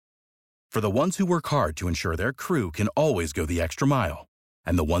For the ones who work hard to ensure their crew can always go the extra mile,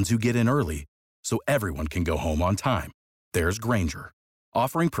 and the ones who get in early so everyone can go home on time, there's Grainger,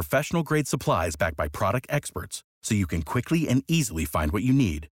 offering professional-grade supplies backed by product experts so you can quickly and easily find what you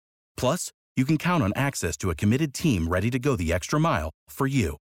need. Plus, you can count on access to a committed team ready to go the extra mile for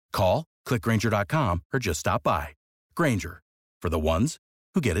you. Call, click Grainger.com, or just stop by. Grainger, for the ones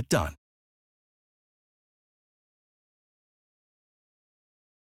who get it done.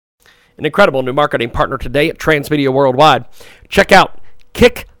 An incredible new marketing partner today at Transmedia Worldwide. Check out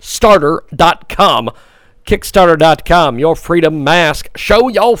Kickstarter.com. Kickstarter.com, your freedom mask. Show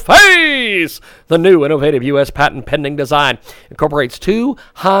your face! The new innovative U.S. patent pending design incorporates two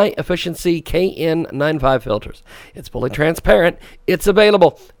high-efficiency KN95 filters. It's fully transparent. It's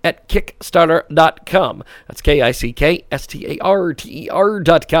available at Kickstarter.com. That's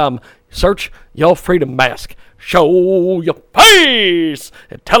KICKSTARTER.com. Search your freedom mask. Show your face!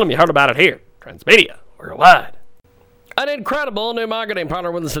 And tell them you heard about it here. Transmedia Worldwide. An incredible new marketing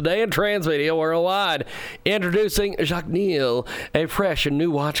partner with us today at Transmedia Worldwide. Introducing Jacques Neal, a fresh and new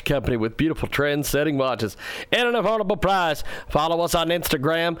watch company with beautiful trend-setting watches at an affordable price. Follow us on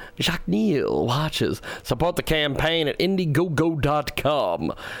Instagram, Jacques Neal Watches. Support the campaign at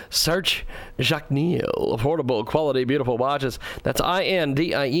Indiegogo.com. Search Jacques Neal, affordable, quality, beautiful watches. That's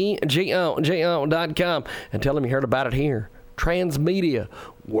INDIEGOGO.com. And tell them you heard about it here. Transmedia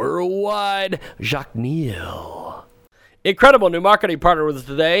Worldwide, Jacques Neal. Incredible new marketing partner with us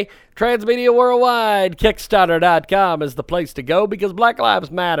today, Transmedia Worldwide. Kickstarter.com is the place to go because Black Lives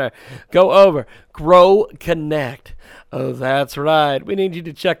Matter. Go over. Grow Connect. Oh, that's right. We need you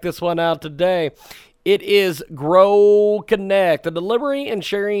to check this one out today. It is Grow Connect, a delivery and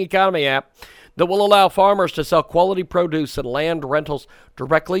sharing economy app that will allow farmers to sell quality produce and land rentals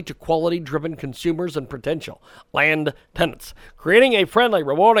directly to quality-driven consumers and potential land tenants, creating a friendly,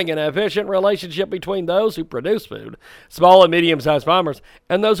 rewarding, and efficient relationship between those who produce food, small and medium-sized farmers,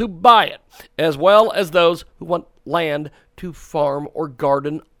 and those who buy it, as well as those who want land to farm or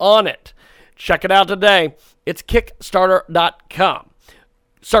garden on it. Check it out today. It's Kickstarter.com.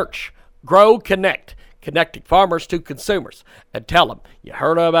 Search Grow Connect, connecting farmers to consumers, and tell them you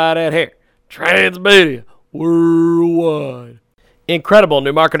heard about it here. Transmedia Worldwide. Incredible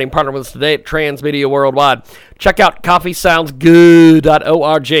new marketing partner with us today at Transmedia Worldwide. Check out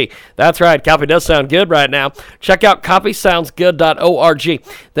coffeesoundsgood.org. That's right, coffee does sound good right now. Check out coffeesoundsgood.org.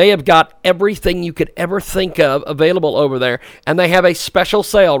 They have got everything you could ever think of available over there, and they have a special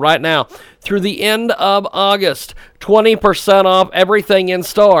sale right now through the end of August. 20% off everything in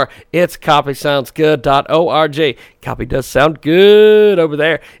store. It's coffeesoundsgood.org. Coffee does sound good over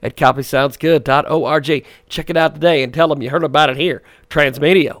there at coffeesoundsgood.org. Check it out today and tell them you heard about it here.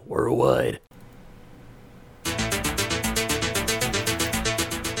 Transmedia Worldwide.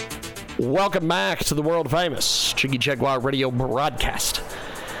 Welcome back to the world-famous Jiggy Jaguar radio broadcast.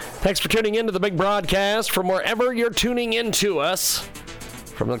 Thanks for tuning in to the big broadcast from wherever you're tuning in to us.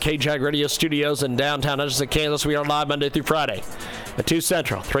 From the KJAG Radio Studios in downtown Edgerton, Kansas, we are live Monday through Friday at 2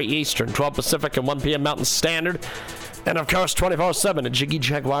 Central, 3 Eastern, 12 Pacific, and 1 p.m. Mountain Standard. And, of course, 24/7 at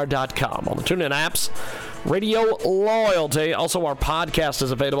JiggyJaguar.com. On the TuneIn apps, Radio Loyalty. Also, our podcast is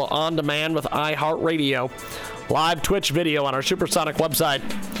available on demand with iHeartRadio. Live Twitch video on our Supersonic website.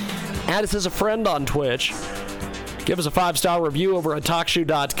 Add us as a friend on Twitch. Give us a 5-star review over at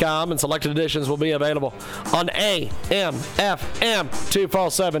TalkShoe.com, and selected editions will be available on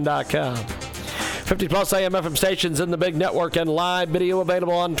AMFM247.com. 50-plus AM/FM stations in the big network, and live video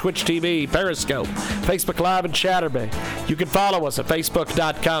available on Twitch TV, Periscope, Facebook Live, and Chatterbait. You can follow us at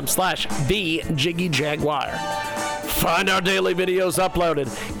Facebook.com/TheJiggyJaguar. Find our daily videos uploaded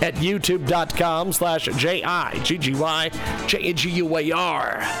at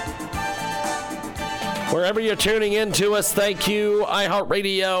YouTube.com/JIGGYJAGUAR. Wherever you're tuning in to us, thank you,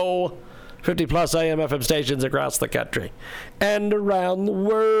 iHeartRadio. 50-plus AM/FM stations across the country and around the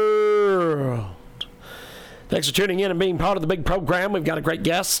world. Thanks for tuning in and being part of the big program. We've got a great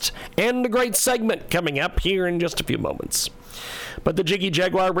guest and a great segment coming up here in just a few moments. But the Jiggy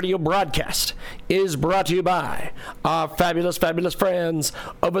Jaguar radio broadcast is brought to you by our fabulous, fabulous friends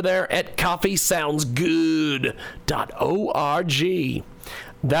over there at coffeesoundsgood.org.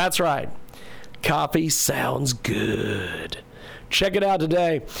 That's right. Coffee sounds good. Check it out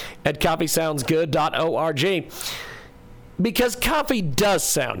today at coffeesoundsgood.org, because coffee does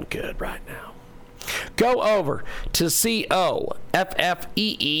sound good right now. Go over to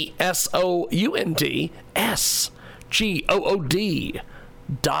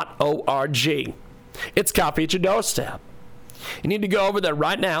coffeesoundsgood.org. It's coffee at your doorstep. You need to go over there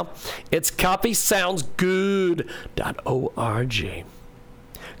right now. It's coffeesoundsgood.org.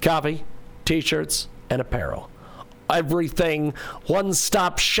 Coffee T-shirts, and apparel. Everything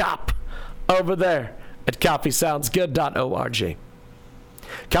one-stop shop over there at coffeesoundsgood.org.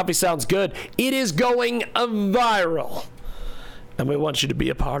 Coffee Sounds Good. It is going viral, and we want you to be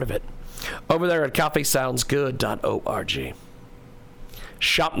a part of it. Over there at coffeesoundsgood.org.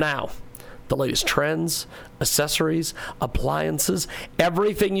 Shop now. The latest trends, accessories, appliances,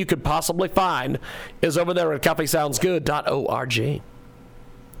 everything you could possibly find is over there at coffeesoundsgood.org.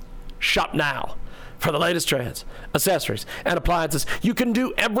 Shop now for the latest trends, accessories, and appliances. You can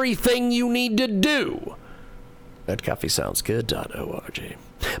do everything you need to do at coffeesoundsgood.org.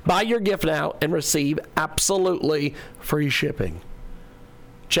 Buy your gift now and receive absolutely free shipping.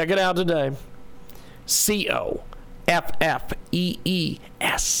 Check it out today.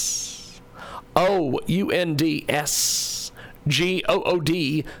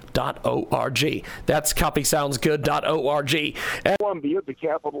 COFFEESOUNDSGOOD.org. That's coffeesoundsgood.org. Columbia, the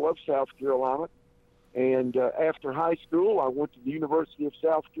capital of South Carolina. And after high school, I went to the University of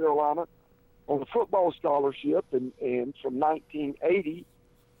South Carolina on a football scholarship. And from 1980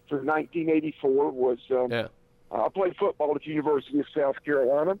 through 1984 was I played football at the University of South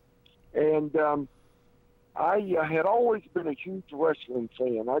Carolina. And I had always been a huge wrestling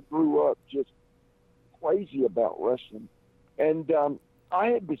fan. I grew up just crazy about wrestling. And I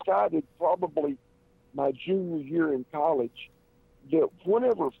had decided probably my junior year in college that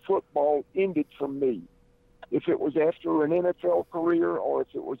whenever football ended for me, if it was after an NFL career or if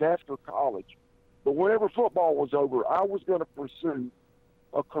it was after college, but whenever football was over, I was going to pursue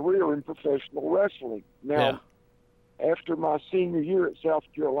a career in professional wrestling. Now, after my senior year at South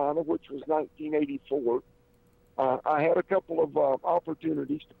Carolina, which was 1984, I had a couple of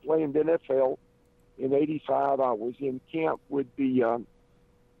opportunities to play in the NFL. In 85, I was in camp with the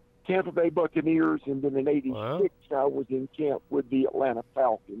Tampa Bay Buccaneers, and then in 86, I was in camp with the Atlanta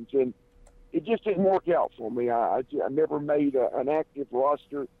Falcons. And it just didn't work out for me. I never made an active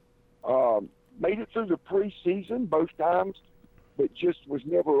roster. Made it through the preseason both times, but just was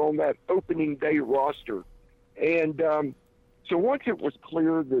never on that opening day roster. And so once it was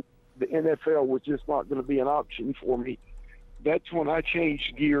clear that the NFL was just not going to be an option for me, that's when I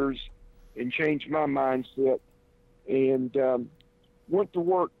changed gears and changed my mindset and went to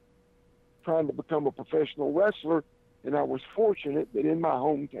work trying to become a professional wrestler. And I was fortunate that in my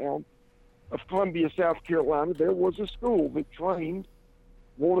hometown of Columbia, South Carolina, there was a school that trained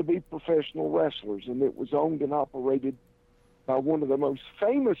wannabe professional wrestlers, and it was owned and operated by one of the most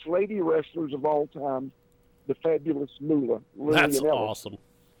famous lady wrestlers of all time, the fabulous Moolah. That's awesome.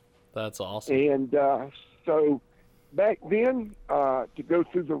 That's awesome. And so back then, to go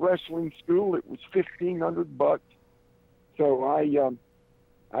through the wrestling school, it was $1,500. So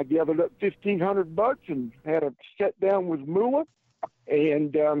I gathered up $1,500 and had a sit down with Moolah,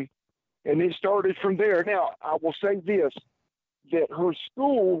 and it started from there. Now I will say this, that her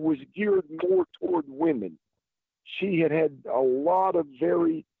school was geared more toward women. She had a lot of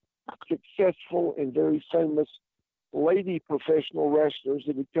very successful and very famous lady professional wrestlers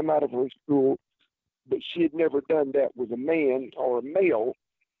that had come out of her school, but she had never done that with a man or a male.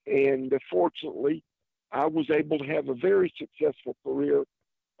 And fortunately, I was able to have a very successful career.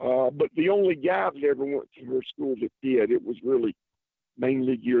 But the only guy that ever went to her school that did, it was really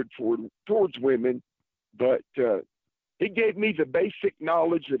mainly geared towards women. But it gave me the basic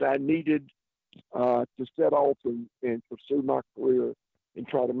knowledge that I needed to set off and pursue my career and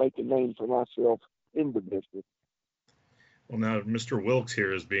try to make a name for myself in the business. Well, now Mr. Wilks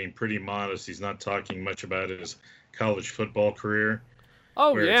here is being pretty modest. He's not talking much about his college football career.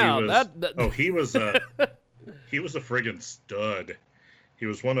 Oh yeah, he was a friggin' stud. He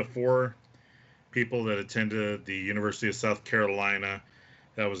was one of 4 people that attended the University of South Carolina.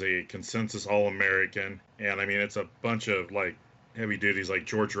 That was a consensus All-American, and I mean it's a bunch of like heavy duties like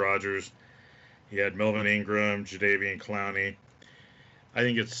George Rogers. He had Melvin Ingram, Jadeveon Clowney. I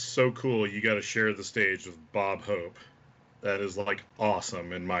think it's so cool. You got to share the stage with Bob Hope. That is like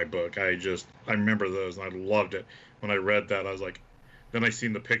awesome in my book. I remember those and I loved it. When I read that, I was like, then I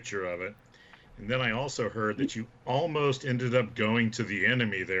seen the picture of it. And then I also heard that you almost ended up going to the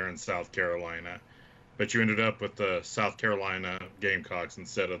enemy there in South Carolina, but you ended up with the South Carolina Gamecocks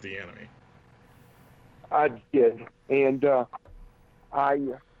instead of the enemy. I did. And the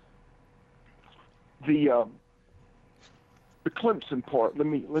Clemson part, let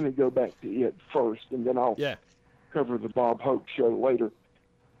me go back to it first, and then I'll cover the Bob Hope show later.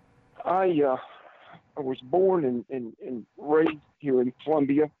 I was born and raised here in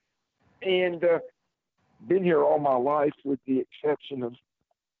Columbia, and been here all my life with the exception of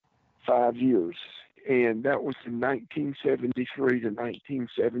 5 years, and that was from 1973 to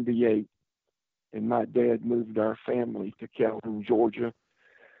 1978. and my dad moved our family to Calhoun, Georgia.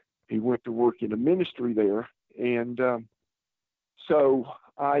 He went to work in a ministry there, and so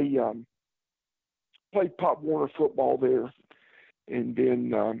I played Pop Warner football there, and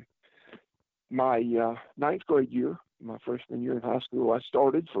then my ninth grade year, my freshman year in high school, I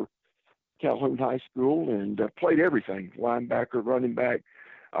started for Calhoun High School and played everything: linebacker, running back.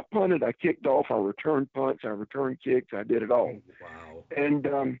 I punted, I kicked off, I returned punts, I returned kicks, I did it all. Wow.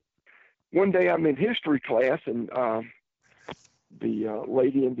 And one day I'm in history class, and the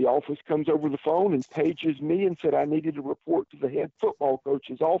lady in the office comes over the phone and pages me and said I needed to report to the head football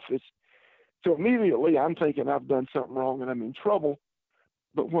coach's office. So immediately I'm thinking I've done something wrong and I'm in trouble.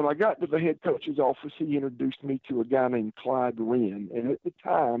 But when I got to the head coach's office, he introduced me to a guy named Clyde Wren. And at the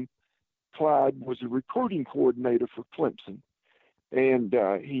time, Clyde was a recruiting coordinator for Clemson. And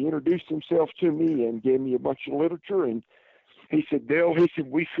he introduced himself to me and gave me a bunch of literature. And he said, Dale, he said,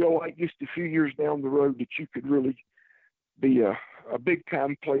 we feel like just a few years down the road that you could really be a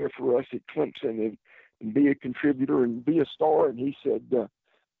big-time player for us at Clemson and be a contributor and be a star. And he said,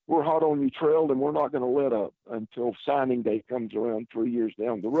 we're hot on your trail, and we're not going to let up until signing day comes around 3 years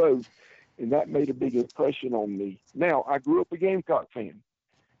down the road. And that made a big impression on me. Now, I grew up a Gamecock fan.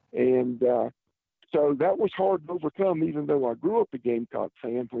 And so that was hard to overcome, even though I grew up a Gamecock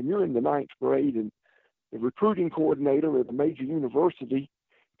fan. When you're in the ninth grade and the recruiting coordinator at a major university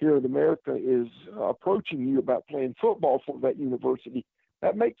here in America is approaching you about playing football for that university,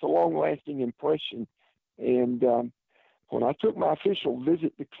 that makes a long-lasting impression. And when I took my official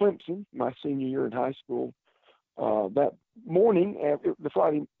visit to Clemson, my senior year in high school, that morning, after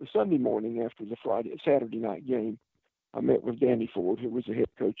the Sunday morning after the Saturday night game, I met with Danny Ford, who was the head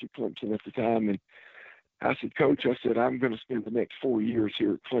coach at Clemson at the time, and I said, Coach, I said, I'm going to spend the next 4 years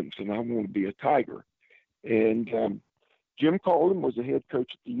here at Clemson. I want to be a Tiger. And Jim Carlin was the head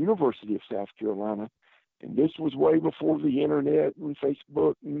coach at the University of South Carolina, and this was way before the internet and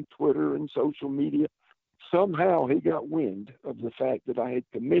Facebook and Twitter and social media. Somehow he got wind of the fact that I had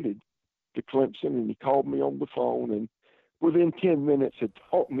committed to Clemson, and he called me on the phone, and within 10 minutes had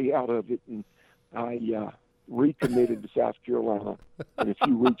talked me out of it, and I recommitted to South Carolina, and a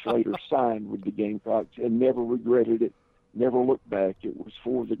few weeks later signed with the Gamecocks and never regretted it, never looked back. It was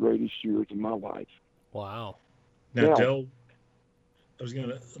 4 of the greatest years of my life. Wow. Now, Del, I was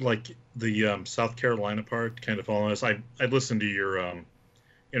gonna like the South Carolina part. Kind of following us. I listened to your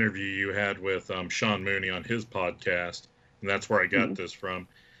interview you had with Sean Mooney on his podcast, and that's where I got this from.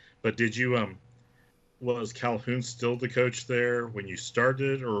 But did you was Calhoun still the coach there when you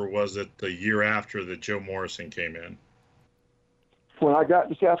started, or was it the year after that Joe Morrison came in? When I got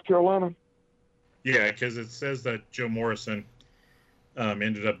to South Carolina? Yeah, because it says that Joe Morrison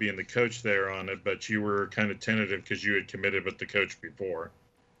ended up being the coach there on it, but you were kind of tentative because you had committed with the coach before.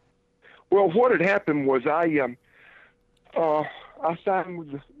 Well, what had happened was I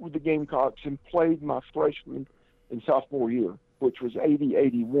signed with the Gamecocks and played my freshman and sophomore year, which was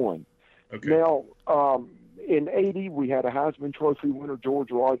 80-81. Okay. Now, in 80, we had a Heisman Trophy winner,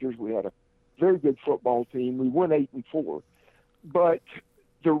 George Rogers. We had a very good football team. We won 8-4. But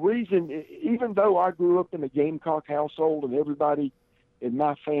the reason, even though I grew up in a Gamecock household and everybody in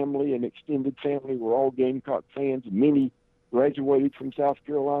my family and extended family were all Gamecock fans, many graduated from South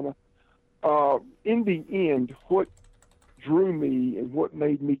Carolina, in the end, what drew me and what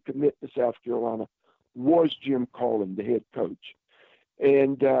made me commit to South Carolina was Jim Carlin, the head coach.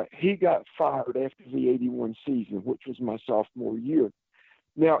 And he got fired after the 81 season, which was my sophomore year.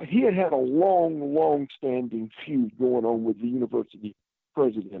 Now, he had a long-standing feud going on with the university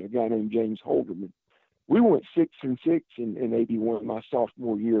president, a guy named James Holderman. We went 6-6 in 81, my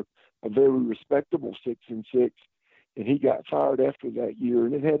sophomore year, a very respectable 6-6. And he got fired after that year,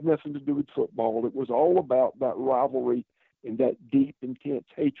 and it had nothing to do with football. It was all about that rivalry and that deep, intense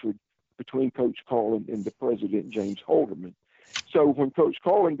hatred between Coach Carlin and the president, James Holderman. So when Coach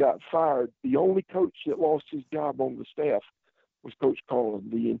Carlin got fired, the only coach that lost his job on the staff was Coach Carlin.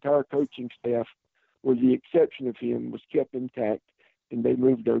 The entire coaching staff, with the exception of him, was kept intact, and they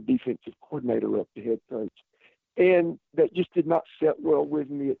moved their defensive coordinator up to head coach. And that just did not sit well with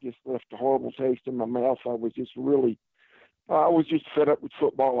me. It just left a horrible taste in my mouth. I was just fed up with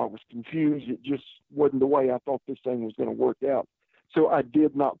football. I was confused. It just wasn't the way I thought this thing was going to work out. So I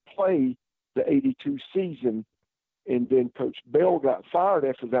did not play the 82 season. And then Coach Bell got fired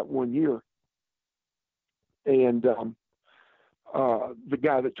after that 1 year. And the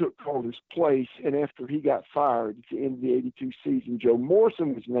guy that took Carter's place, and after he got fired at the end of the 82 season, Joe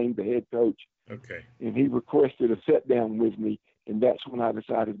Morrison was named the head coach. Okay. And he requested a sit down with me, and that's when I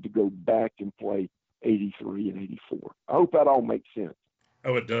decided to go back and play 83 and 84. I hope that all makes sense.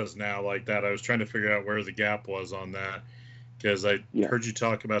 Oh, it does now like that. I was trying to figure out where the gap was on that because I heard you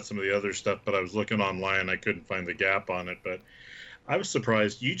talk about some of the other stuff, but I was looking online. I couldn't find the gap on it, but I was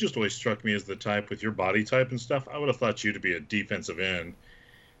surprised. You just always struck me as the type with your body type and stuff. I would have thought you to be a defensive end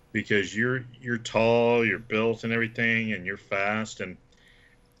because you're tall, you're built and everything, and you're fast. And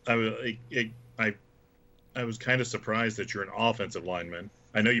I was kind of surprised that you're an offensive lineman.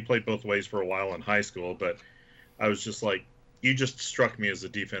 I know you played both ways for a while in high school, but I was just like, you just struck me as a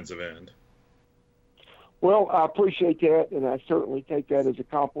defensive end. Well, I appreciate that, and I certainly take that as a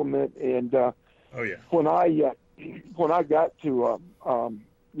compliment. And when I got to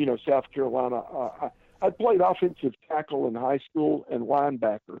South Carolina, I played offensive tackle in high school and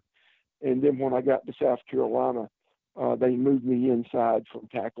linebacker, and then when I got to South Carolina, they moved me inside from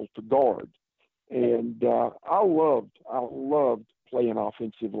tackle to guard, and I loved playing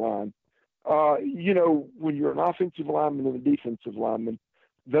offensive line. When you're an offensive lineman and a defensive lineman,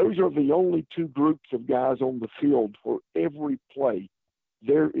 those are the only two groups of guys on the field for every play.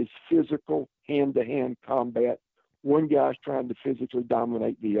 There is physical hand-to-hand combat. One guy's trying to physically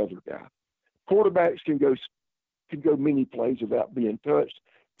dominate the other guy. Quarterbacks can go many plays without being touched.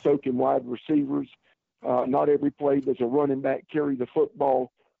 So can wide receivers. Not every play does a running back carry the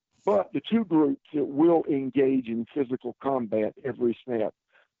football. But the two groups that will engage in physical combat every snap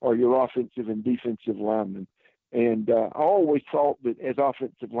are your offensive and defensive linemen. And I always thought that as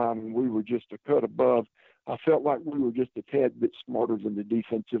offensive linemen, we were just a cut above. I felt like we were just a tad bit smarter than the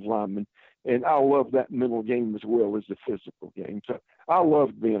defensive linemen. And I love that mental game as well as the physical game. So I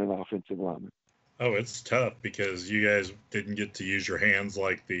loved being an offensive lineman. Oh, it's tough because you guys didn't get to use your hands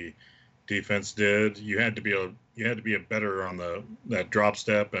like the defense did. You had to be a better on that drop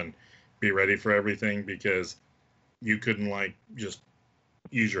step and be ready for everything because you couldn't just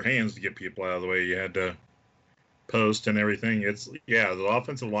use your hands to get people out of the way. You had to post and everything. The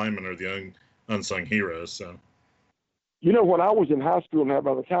offensive linemen are the unsung heroes. So, when I was in high school, now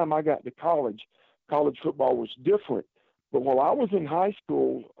by the time I got to college football was different. But while I was in high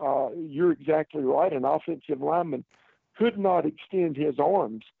school, you're exactly right. An offensive lineman could not extend his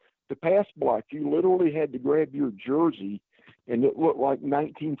arms to pass block. You literally had to grab your jersey, and it looked like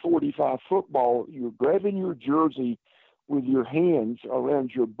 1945 football. You're grabbing your jersey with your hands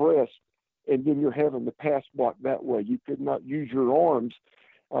around your breast, and then you're having the pass block that way. You could not use your arms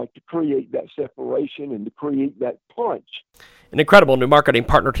to create that separation and to create that punch. An incredible new marketing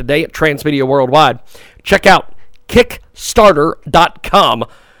partner today at Transmedia Worldwide. Check out Kickstarter.com.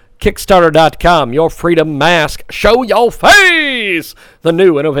 Kickstarter.com, your freedom mask. Show your face! The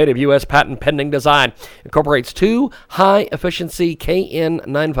new innovative U.S. patent pending design incorporates two high-efficiency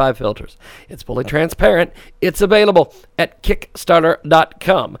KN95 filters. It's fully transparent. It's available at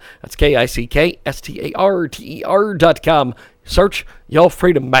Kickstarter.com. That's Kickstarter.com. Search your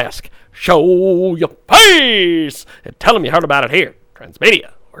freedom mask. Show your face! And tell them you heard about it here.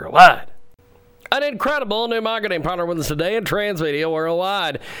 Transmedia Worldwide. An incredible new marketing partner with us today at Transmedia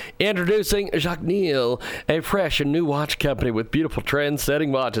Worldwide. Introducing Jaguar, a fresh and new watch company with beautiful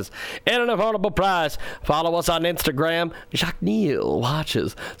trend-setting watches and an affordable price. Follow us on Instagram, Jaguar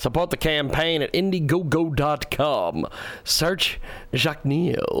Watches. Support the campaign at Indiegogo.com. Search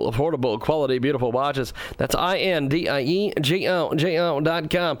Jaguar, affordable, quality, beautiful watches. That's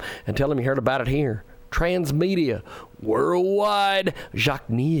INDIEGO.com. And tell them you heard about it here. Transmedia Worldwide,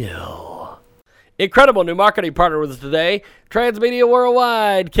 Jaguar. Incredible new marketing partner with us today. Transmedia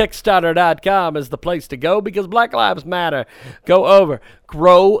Worldwide. Kickstarter.com is the place to go because Black Lives Matter. Go over.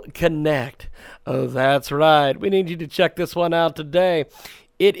 Grow Connect. Oh, that's right. We need you to check this one out today.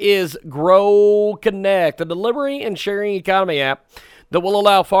 It is Grow Connect, a delivery and sharing economy app that will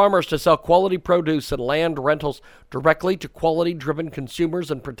allow farmers to sell quality produce and land rentals directly to quality-driven consumers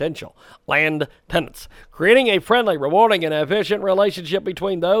and potential land tenants, creating a friendly, rewarding, and efficient relationship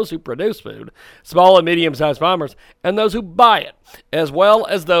between those who produce food, small and medium-sized farmers, and those who buy it, as well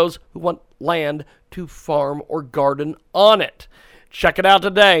as those who want land to farm or garden on it. Check it out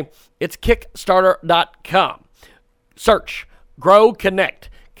today. It's Kickstarter.com. Search Grow Connect,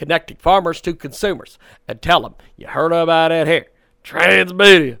 connecting farmers to consumers, and tell them you heard about it here.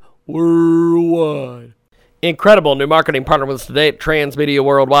 Transmedia Worldwide. Incredible new marketing partner with us today at Transmedia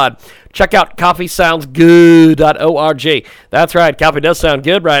Worldwide. Check out coffeesoundsgood.org. That's right, coffee does sound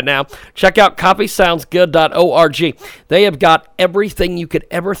good right now. Check out coffeesoundsgood.org. They have got everything you could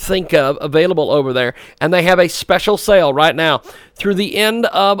ever think of available over there, and they have a special sale right now through the end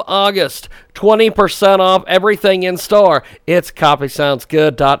of August. 20% off everything in store. It's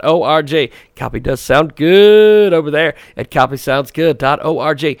coffeesoundsgood.org. Coffee does sound good over there at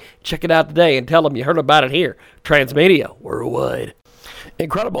coffeesoundsgood.org. Check it out today and tell them you heard about it here. Transmedia Worldwide.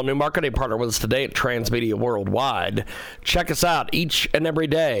 Incredible new marketing partner with us today at Transmedia Worldwide. Check us out each and every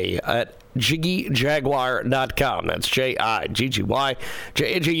day at JiggyJaguar.com. That's JIGGY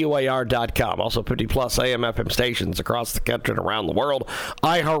JAGUAR.com. Also 50 plus AM FM stations across the country and around the world.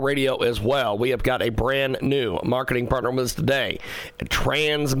 iHeartRadio as well. We have got a brand new marketing partner with us today at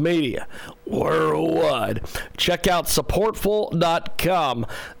Transmedia Worldwide. Check out supportful.com.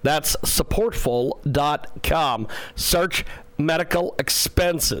 That's supportful.com. Search medical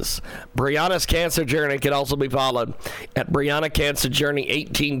expenses. Brianna's Cancer Journey can also be followed at Brianna Cancer Journey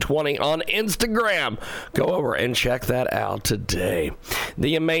 1820 on Instagram. Go over and check that out today.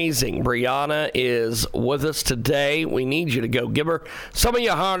 The amazing Brianna is with us today. We need you to go give her some of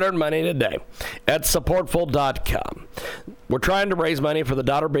your hard-earned money today at supportful.com. We're trying to raise money for the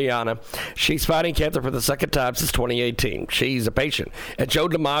daughter Brianna. She's fighting cancer for the second time since 2018. She's a patient at Joe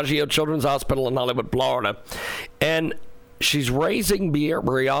DiMaggio Children's Hospital in Hollywood, Florida. And she's raising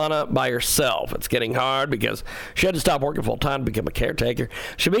Brianna by herself. It's getting hard because she had to stop working full-time to become a caretaker.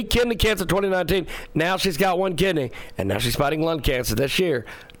 She beat kidney cancer in 2019. Now she's got one kidney, and now she's fighting lung cancer this year,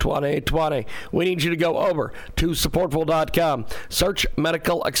 2020. We need you to go over to supportful.com, search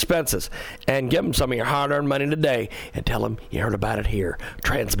medical expenses, and give them some of your hard-earned money today, and tell them you heard about it here,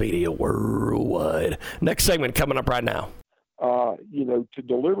 Transmedia Worldwide. Next segment coming up right now. To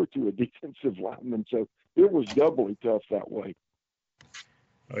deliver to a defensive lineman, so it was doubly tough that way.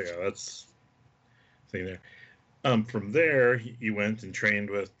 Oh yeah, that's thing there. From there, you went and trained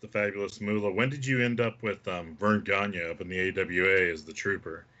with the fabulous Moolah. When did you end up with Vern Gagne up in the AWA as the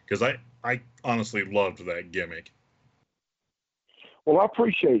trooper? Because I honestly loved that gimmick. Well, I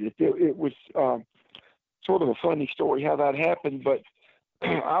appreciate it. It was sort of a funny story how that happened, but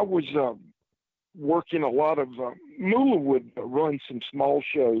I was working a lot of Moolah would run some small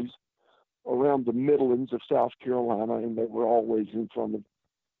shows around the Midlands of South Carolina, and they were always in front of,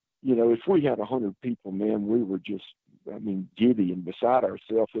 if we had 100 people, man, we were just, giddy and beside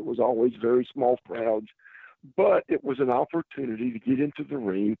ourselves. It was always very small crowds, but it was an opportunity to get into the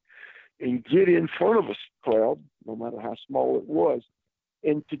ring and get in front of a crowd, no matter how small it was,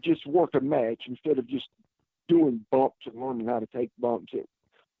 and to just work a match instead of just doing bumps and learning how to take bumps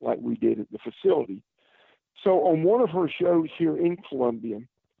like we did at the facility. So on one of her shows here in Columbia,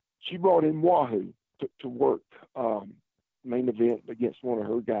 she brought in Wahoo to work main event against one of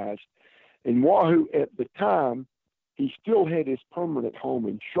her guys. And Wahoo, at the time, he still had his permanent home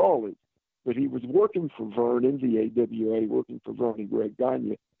in Charlotte, but he was working for Vern in the AWA, working for Vern and Greg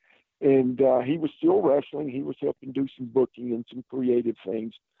Gagne. And he was still wrestling. He was helping do some booking and some creative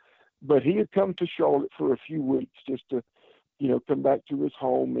things. But he had come to Charlotte for a few weeks just to, come back to his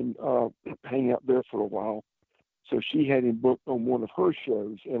home and hang out there for a while. So she had him booked on one of her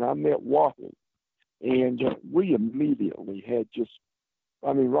shows, and I met Wahoo. And we immediately had just,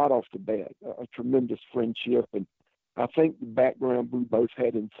 right off the bat, a tremendous friendship. And I think the background we both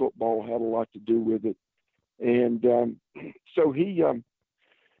had in football had a lot to do with it. And so we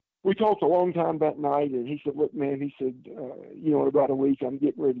talked a long time that night, and he said, look, man, he said, in about a week, I'm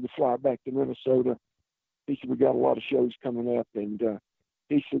getting ready to fly back to Minnesota. He said, we got a lot of shows coming up. And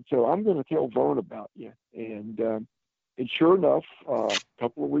he said, so I'm going to tell Vern about you. And sure enough, a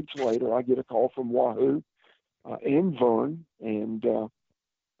couple of weeks later, I get a call from Wahoo and Vern. And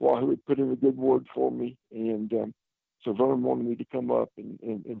Wahoo had put in a good word for me. And so Vern wanted me to come up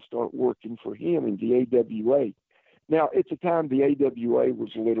and start working for him in the AWA. Now, at the time, the AWA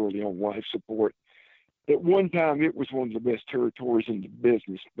was literally on life support. At one time, it was one of the best territories in the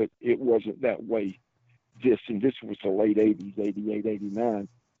business, but it wasn't that way. This was the late 80s, 88, 89.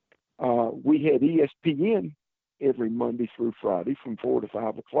 We had ESPN every Monday through Friday from 4 to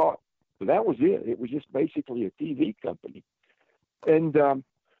 5 o'clock. But that was it. It was just basically a TV company. And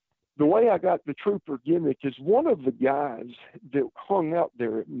the way I got the trooper gimmick is one of the guys that hung out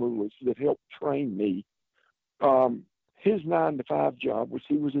there at Moolah's that helped train me, his 9-to-5 job was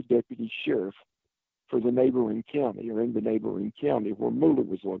he was a deputy sheriff for the neighboring county, or in the neighboring county where Moolah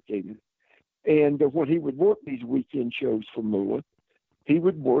was located. And when he would work these weekend shows for Moolah, he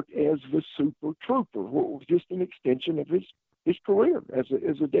would work as the super trooper, which was just an extension of his career as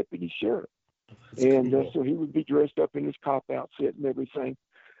a deputy sheriff. That's and cool. So he would be dressed up in his cop outfit and everything.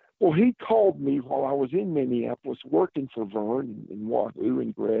 Well, he called me while I was in Minneapolis working for Vern and Wahoo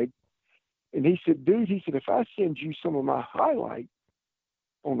and Greg. And he said, dude, he said, if I send you some of my highlights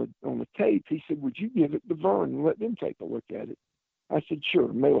on the tape, he said, would you give it to Vern and let them take a look at it? I said,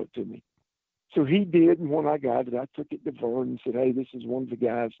 sure, mail it to me. So he did, and when I got it, I took it to Vern and said, hey, this is one of the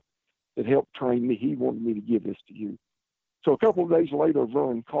guys that helped train me. He wanted me to give this to you. So a couple of days later,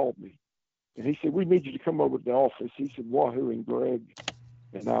 Vern called me, and he said, we need you to come over to the office. He said, Wahoo and Greg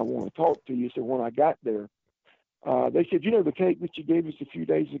and I want to talk to you. So when I got there, they said, you know, the cake that you gave us a few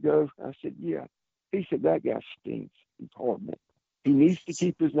days ago? I said, yeah. He said, that guy stinks. He's horrible. He needs to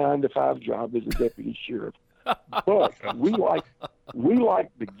keep his 9-to-5 job as a deputy sheriff. But we like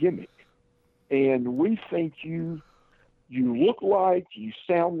the gimmick, and we think you look like, you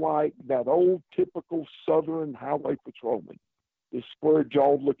sound like that old typical Southern highway patrolman, this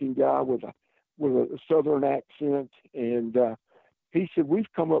square-jawed looking guy with a Southern accent. And he said,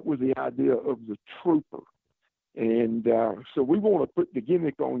 we've come up with the idea of the trooper. And so we want to put the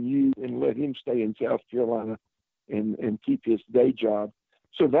gimmick on you and let him stay in South Carolina and keep his day job.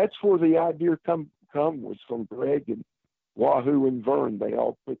 So that's where the idea was from Greg and Wahoo and Vern. They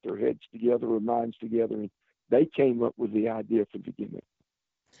all put their heads together and minds together, and they came up with the idea for the gimmick.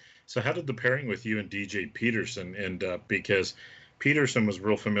 So how did the pairing with you and DJ Peterson end up? Because Peterson was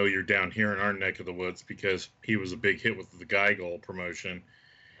real familiar down here in our neck of the woods because he was a big hit with the Geigel promotion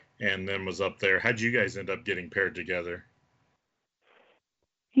and then was up there. How'd you guys end up getting paired together?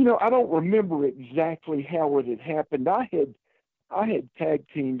 You know, I don't remember exactly how it had happened. I had tag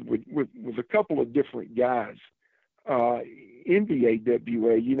teamed with a couple of different guys in the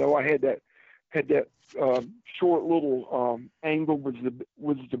AWA. You know, I had that short little Angle was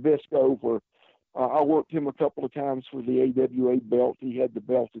the best go where I worked him a couple of times for the AWA belt. He had the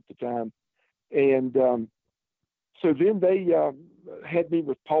belt at the time, and so then they had me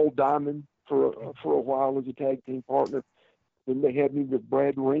with Paul Diamond for a while as a tag team partner. Then they had me with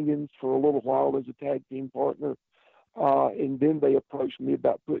Brad Ringens for a little while as a tag team partner. And then they approached me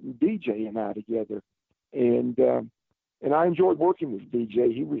about putting DJ and I together. And I enjoyed working with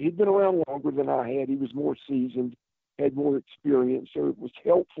DJ. He'd been around longer than I had. He was more seasoned, had more experience. So it was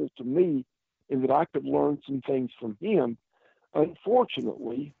helpful to me in that I could learn some things from him.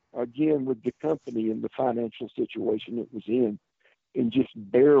 Unfortunately, again, with the company and the financial situation it was in, and just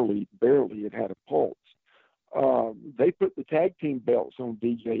barely it had a pulse. They put the tag team belts on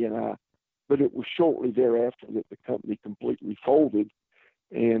DJ and I, but it was shortly thereafter that the company completely folded,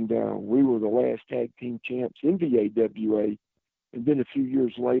 and we were the last tag team champs in the AWA. And then a few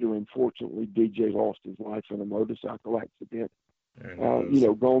years later, unfortunately, DJ lost his life in a motorcycle accident. You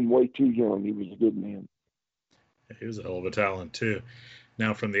know, gone way too young. He was a good man. He was a hell of a talent too.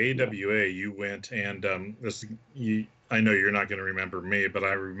 Now, from the AWA, you went and I know you're not going to remember me, but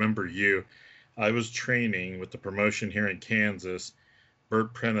I remember you. I was training with the promotion here in Kansas.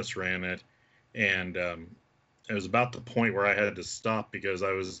 Bert Prentice ran it, and it was about the point where I had to stop because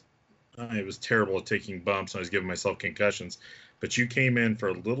I was terrible at taking bumps. And I was giving myself concussions. But you came in for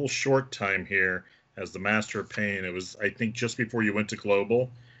a little short time here as the Master of Pain. It was, I think, just before you went to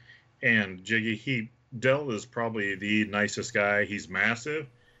Global. And Jiggy, Del is probably the nicest guy. He's massive,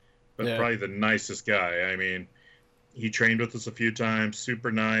 but probably the nicest guy. I mean, he trained with us a few times.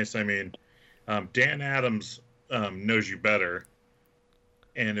 Super nice. I mean, Dan Adams knows you better.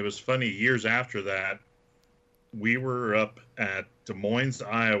 And it was funny, years after that, we were up at Des Moines,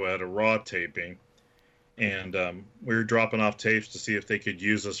 Iowa at a Raw taping. And we were dropping off tapes to see if they could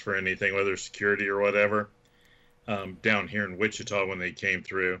use us for anything, whether security or whatever, down here in Wichita when they came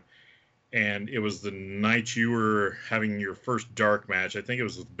through. And it was the night you were having your first dark match. I think it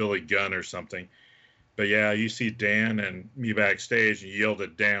was with Billy Gunn or something. But yeah, you see Dan and me backstage, and you yelled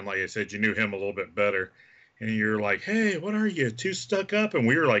at Dan. Like I said, you knew him a little bit better. And you're like, hey, what are you, too stuck up? And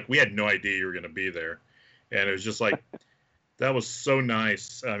we were like, we had no idea you were going to be there. And it was just like, that was so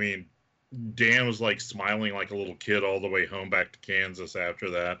nice. I mean, Dan was like smiling like a little kid all the way home back to Kansas after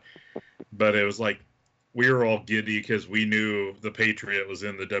that. But it was like, we were all giddy because we knew the Patriot was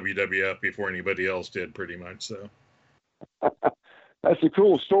in the WWF before anybody else did, pretty much. So that's a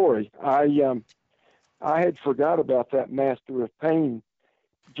cool story. I had forgot about that Master of Pain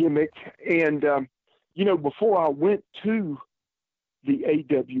gimmick, and you know, before I went to the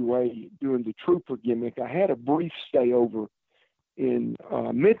AWA doing the Trooper gimmick, I had a brief stay over in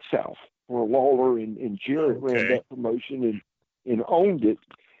Mid-South where Lawler and Jarrett ran that promotion and owned it.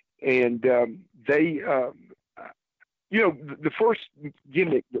 And they, you know, the first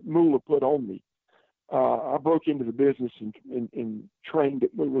gimmick that Moolah put on me, I broke into the business and trained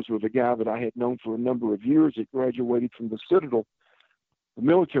at Moolah's with a guy that I had known for a number of years that graduated from the Citadel, the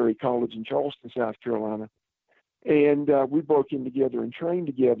military college in Charleston, South Carolina. And we broke in together and trained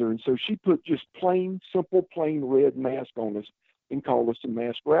together. And so she put just simple, plain red mask on us and called us the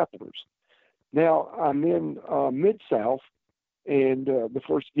Masked Grapplers. Now, I'm in Mid-South, and the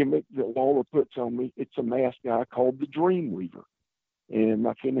first gimmick that Lawler puts on me, it's a masked guy called the Dreamweaver. And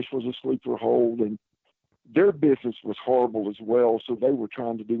my finish was a sleeper hold, and their business was horrible as well, so they were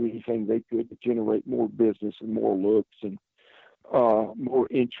trying to do anything they could to generate more business and more looks. And more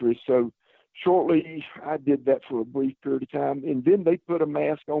interest. So shortly, I did that for a brief period of time, and then they put a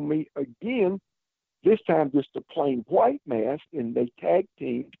mask on me again. This time, just a plain white mask, and they tag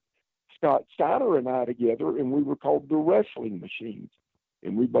teamed Scott Steiner and I together, and we were called the Wrestling Machines,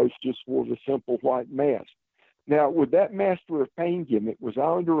 and we both just wore the simple white mask. Now, with that Master of Pain gimmick, was I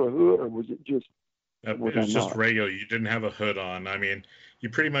under a hood, or was it just? It was just regular. You didn't have a hood on. I mean, you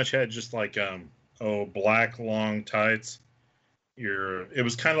pretty much had just like black long tights. It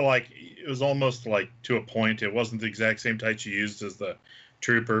was kind of like, it was almost like to a point. It wasn't the exact same tights you used as the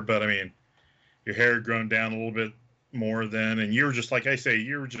Trooper, but I mean, your hair had grown down a little bit more then, and you were just, like I say,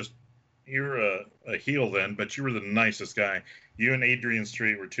 you were a heel then, but you were the nicest guy. You and Adrian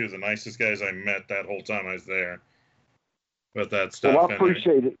Street were two of the nicest guys I met that whole time I was there. With that stuff. Well, I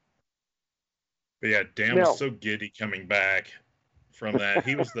appreciate it. But yeah, Dan was so giddy coming back from that.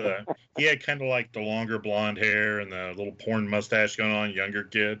 He had kind of like the longer blonde hair and the little porn mustache going on, younger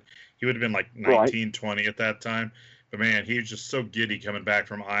kid. He would have been like 19, right. 20 at that time. But man, he was just so giddy coming back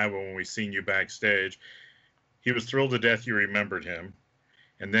from Iowa when we seen you backstage. He was thrilled to death you remembered him.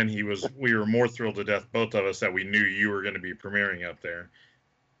 And then we were more thrilled to death, both of us, that we knew you were going to be premiering up there.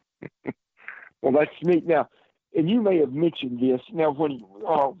 Well, that's neat. Now, and you may have mentioned this. Now,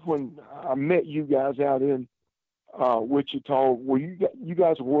 when I met you guys out in Wichita, were you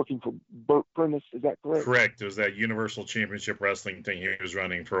guys were working for Burt Prentice? Is that correct? Correct. It was that Universal Championship Wrestling thing he was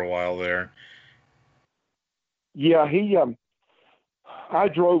running for a while there. Yeah, I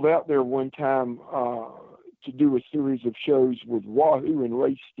drove out there one time to do a series of shows with Wahoo and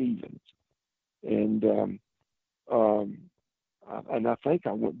Ray Stevens, and I think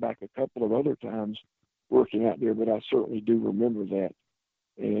I went back a couple of other times working out there, but I certainly do remember that.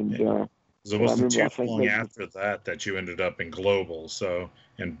 And it wasn't too long after that you ended up in Global. So,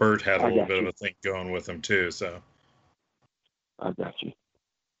 and Bert had a little bit of a thing going with him too. So, I got you.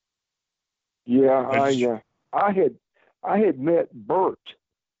 Yeah, I had met Bert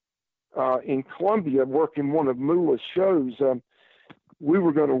in Columbia working one of Moolah's shows. We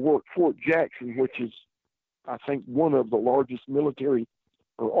were going to work Fort Jackson, which is, I think, one of the largest military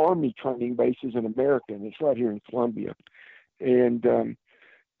or Army training bases in America, and it's right here in Columbia. And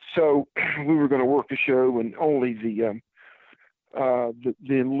so we were going to work a show, and only the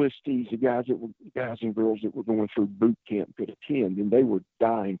enlistees, the guys and girls that were going through boot camp could attend, and they were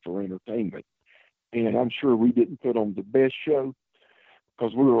dying for entertainment. And I'm sure we didn't put on the best show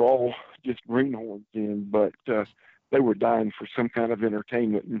because we were all just greenhorns then, but they were dying for some kind of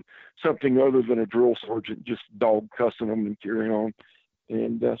entertainment and something other than a drill sergeant just dog cussing them and carrying on.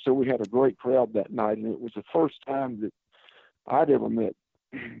 And so we had a great crowd that night, and it was the first time that I'd ever met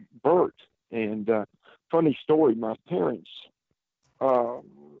Bert. And funny story, my parents,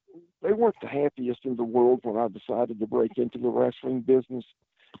 they weren't the happiest in the world when I decided to break into the wrestling business.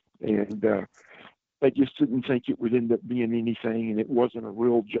 And they just didn't think it would end up being anything, and it wasn't a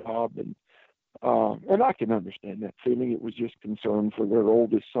real job. And I can understand that feeling. It was just concern for their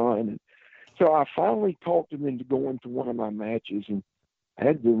oldest son. And so I finally talked them into going to one of my matches, and I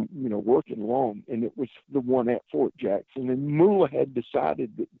had been, working long, and it was the one at Fort Jackson. And Moolah had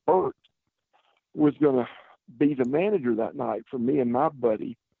decided that Bert was going to be the manager that night for me and my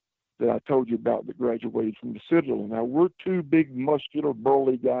buddy that I told you about that graduated from the Citadel. Now, we're two big, muscular,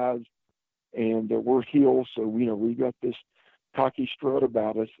 burly guys, and we're heels, so, we got this cocky strut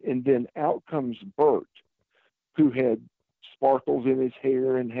about us. And then out comes Bert, who had sparkles in his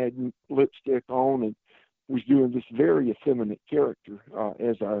hair and had lipstick on and was doing this very effeminate character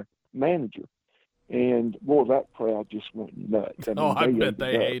as our manager. And, boy, that crowd just went nuts. I bet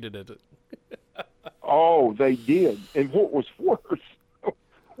they hated it. Oh, they did. And what was worse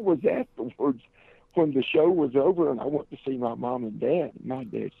was afterwards, when the show was over and I went to see my mom and dad, and my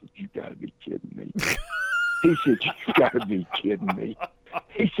dad said, "You got to be kidding me." He said, "You got to be kidding me."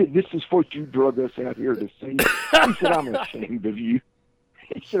 He said, "This is what you drug us out here to see." He said, "I'm ashamed of you."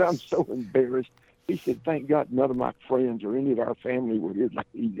 He said, "I'm so embarrassed." He said, "Thank God none of my friends or any of our family were here to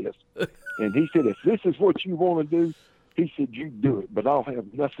see this." And he said, "If this is what you want to do," he said, "you do it, but I'll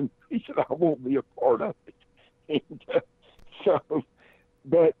have nothing." He said, "I won't be a part of it." And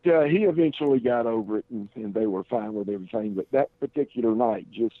but he eventually got over it, and they were fine with everything. But that particular night,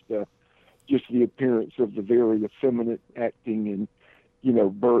 just the appearance of the very effeminate acting,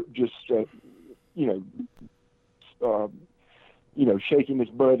 and Bert just shaking his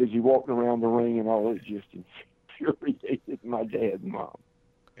butt as he walked around the ring and all, it just infuriated my dad and mom.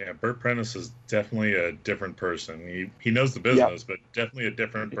 Yeah, Bert Prentice is definitely a different person. He knows the business, but definitely a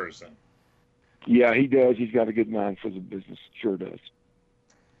different person. Yeah, he does. He's got a good mind for the business. Sure does.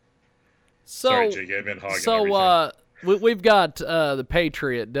 So, sorry, Jiggy, I've been hogging everything. We've got the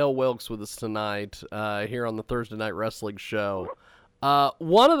Patriot, Del Wilks, with us tonight here on the Thursday Night Wrestling Show.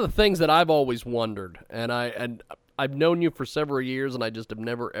 One of the things that I've always wondered, and I've known you for several years, and I just have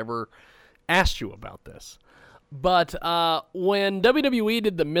never, ever asked you about this. But when WWE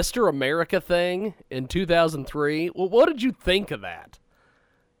did the Mr. America thing in 2003, what did you think of that?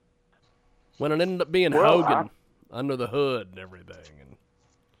 When it ended up being Hogan under the hood and everything.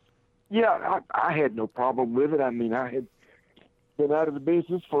 Yeah, I had no problem with it. I mean, I had been out of the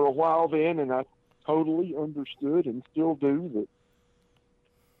business for a while then, and I totally understood and still do that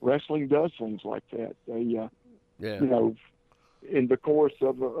wrestling does things like that. They, you know, in the course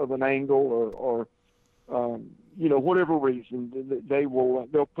of an angle or you know, whatever reason,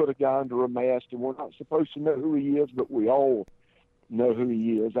 they'll put a guy under a mask, and we're not supposed to know who he is, but we all know who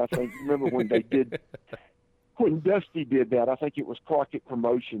he is. I think, remember when they did, when Dusty did that, I think it was Crockett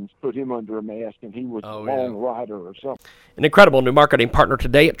Promotions put him under a mask, and he was Long Rider or something. An incredible new marketing partner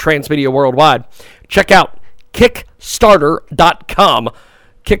today at Transmedia Worldwide. Check out Kickstarter.com.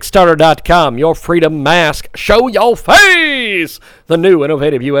 Kickstarter.com, your freedom mask. Show your face! The new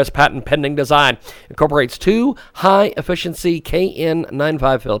innovative U.S. patent pending design incorporates 2 high-efficiency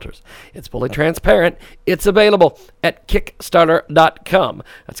KN95 filters. It's fully transparent. It's available at Kickstarter.com.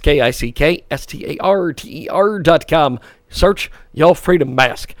 That's KICKSTARTER.com. Search your freedom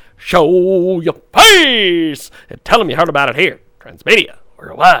mask. Show your face! And tell them you heard about it here. Transmedia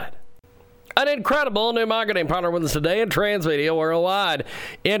Worldwide. An incredible new marketing partner with us today in Transmedia Worldwide.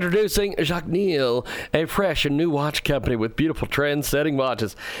 Introducing Jacques Neal, a fresh and new watch company with beautiful trend-setting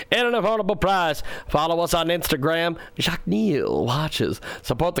watches and an affordable price. Follow us on Instagram, Jacques Neal Watches.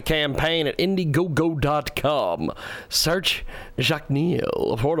 Support the campaign at Indiegogo.com. Search Jacques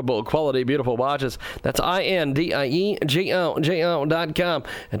Neal, affordable, quality, beautiful watches. That's INDIEGOGO.com.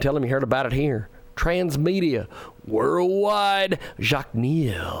 And tell them you heard about it here. Transmedia Worldwide, Jacques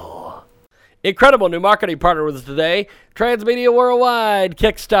Neal. Incredible new marketing partner with us today. Transmedia Worldwide.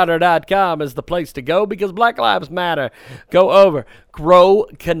 Kickstarter.com is the place to go because Black Lives Matter. Go over. Grow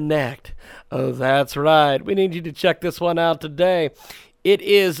Connect. Oh, that's right. We need you to check this one out today. It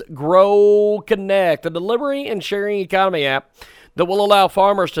is Grow Connect, a delivery and sharing economy app that will allow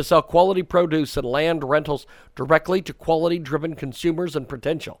farmers to sell quality produce and land rentals directly to quality-driven consumers and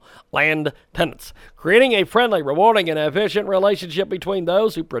potential land tenants, creating a friendly, rewarding, and efficient relationship between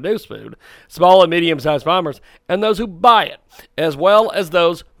those who produce food, small and medium-sized farmers, and those who buy it, as well as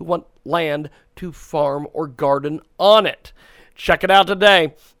those who want land to farm or garden on it. Check it out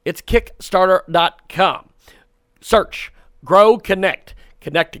today. It's Kickstarter.com. Search Grow Connect,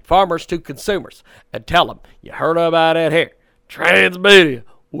 connecting farmers to consumers, and tell them you heard about it here. Transmedia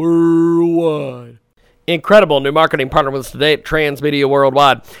Worldwide. Incredible new marketing partner with us today at Transmedia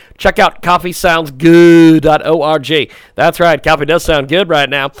Worldwide. Check out coffeesoundsgood.org. That's right, coffee does sound good right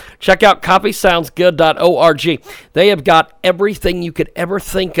now. Check out coffeesoundsgood.org. They have got everything you could ever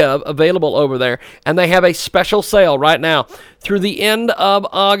think of available over there, and they have a special sale right now through the end of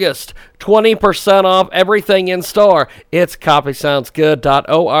August. 20% off everything in store. It's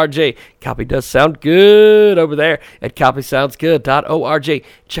coffeesoundsgood.org. Coffee does sound good over there at coffeesoundsgood.org.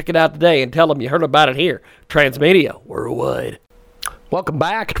 Check it out today and tell them you heard about it here. Transmedia Worldwide. Welcome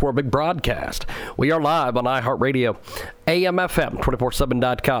back to our big broadcast. We are live on iHeartRadio,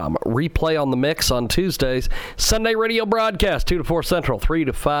 AMFM247.com. Replay on the mix on Tuesdays. Sunday radio broadcast, 2 to 4 Central, 3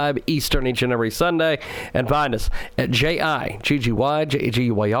 to 5 Eastern each and every Sunday. And find us at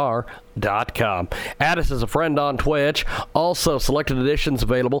JIGGYJAGUAR.com. Add us as a friend on Twitch. Also, selected editions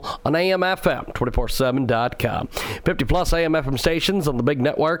available on AMFM247.com. 50-plus AM/FM stations on the big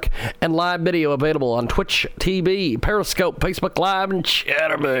network. And live video available on Twitch TV, Periscope, Facebook Live, and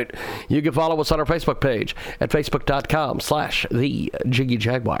Chatterbait. You can follow us on our Facebook page at Facebook.com/The Jiggy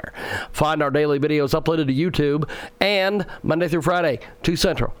Jaguar. Find our daily videos uploaded to YouTube. And Monday through Friday, 2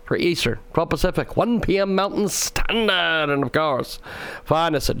 Central, 3 Eastern, 12 Pacific, 1 p.m. Mountain Standard. And of course,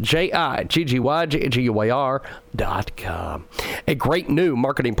 find us at JIGGYJAGUAR.com. A great new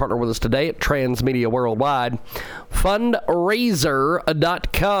marketing partner with us today at Transmedia Worldwide.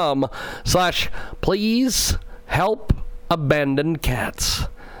 Fundraiser.com/please help abandoned cats.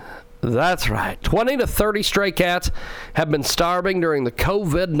 That's right. 20 to 30 stray cats have been starving during the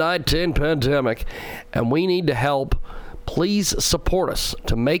COVID-19 pandemic, and we need to help. Please support us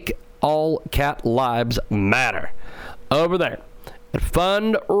to make all cat lives matter. Over there at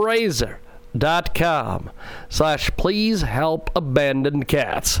fundraiser.com/please help abandoned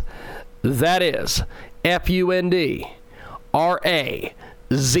cats. That is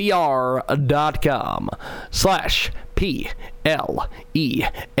FUNDRAZR.com/PHABAND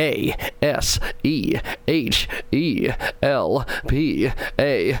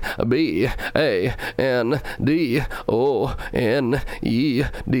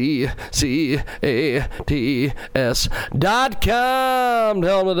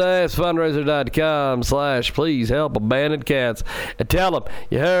Tell them today it's fundraiser.com/please help abandoned cats. And tell them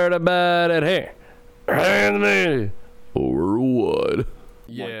you heard about it here. Transmedia Worldwide.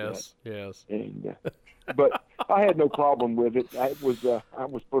 Yes, yes. And, but I had no problem with it. I was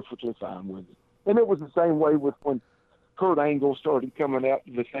perfectly fine with it. And it was the same way with when Kurt Angle started coming out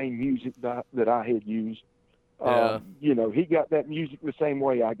with the same music that I had used. Yeah. He got that music the same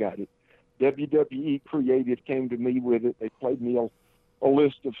way I got it. WWE Creative came to me with it. They played me a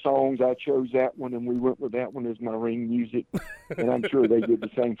list of songs. I chose that one, and we went with that one as my ring music. And I'm sure they did the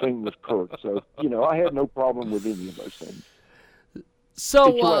same thing with Kurt. So, I had no problem with any of those things.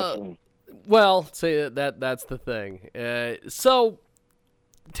 So, well, see, that's the thing. So,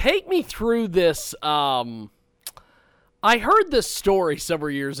 take me through this. I heard this story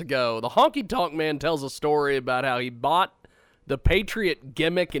several years ago. The Honky Tonk Man tells a story about how he bought the Patriot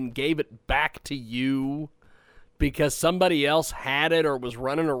gimmick and gave it back to you because somebody else had it or was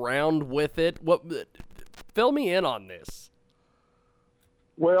running around with it. Fill me in on this.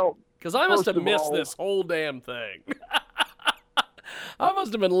 Well, because I must have missed this whole damn thing. I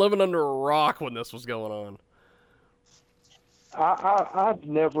must have been living under a rock when this was going on. I've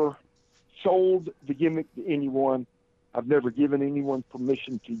never sold the gimmick to anyone. I've never given anyone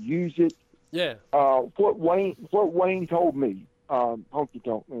permission to use it. Yeah. What Wayne told me, Honky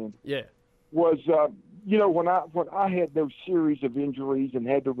Tonk Man, was when I had those series of injuries and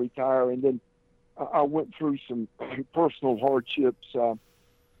had to retire, and then I went through some personal hardships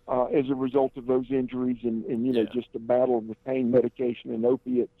as a result of those injuries, and just the battle with pain medication and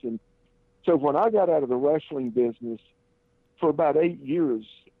opiates. And so when I got out of the wrestling business, for about 8 years,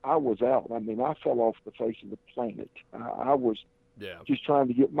 I was out. I mean, I fell off the face of the planet. I was just trying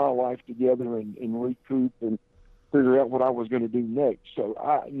to get my life together and recoup and figure out what I was going to do next. So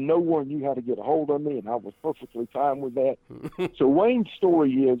no one knew how to get a hold of me, and I was perfectly fine with that. So Wayne's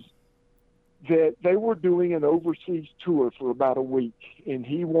story is that they were doing an overseas tour for about a week, and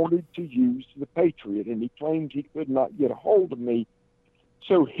he wanted to use the Patriot, and he claimed he could not get a hold of me.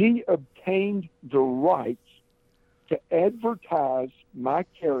 So he obtained the rights to advertise my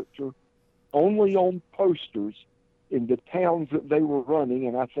character only on posters in the towns that they were running,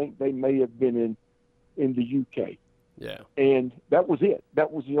 and I think they may have been in the UK. Yeah. And that was it.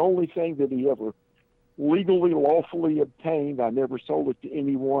 That was the only thing that he ever legally, lawfully obtained. I never sold it to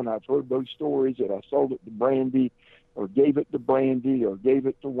anyone. I've heard those stories that I sold it to Brandy or gave it to Brandy or gave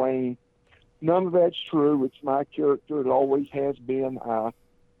it to Wayne. None of that's true. It's my character. It always has been.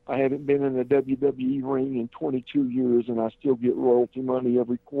 I haven't been in a WWE ring in 22 years, and I still get royalty money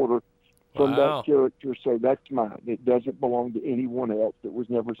every quarter from that character. So that's mine. It doesn't belong to anyone else. It was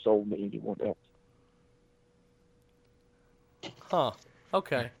never sold to anyone else. Huh.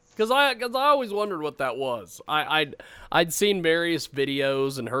 Okay. Because I always wondered what that was. I'd seen various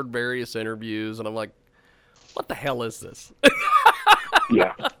videos and heard various interviews, and I'm like, what the hell is this?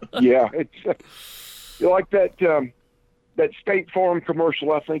 Yeah. It's like that State Farm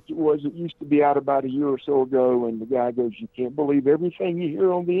commercial, I think it was. It used to be out about a year or so ago, and the guy goes, "You can't believe everything you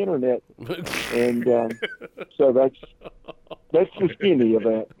hear on the internet." And so that's the skinny of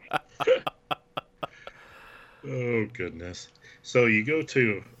that. Oh goodness! So you go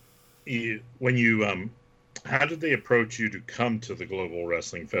to how did they approach you to come to the Global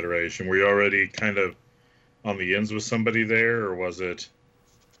Wrestling Federation? Were you already kind of on the ends with somebody there, or was it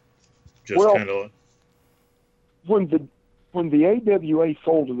just kind of? When the AWA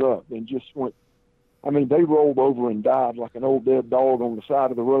folded up and just went, I mean, they rolled over and died like an old dead dog on the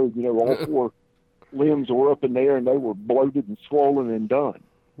side of the road. All four limbs were up in there, and they were bloated and swollen and done.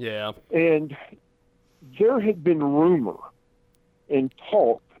 Yeah. And there had been rumor and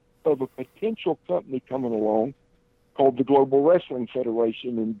talk of a potential company coming along called the Global Wrestling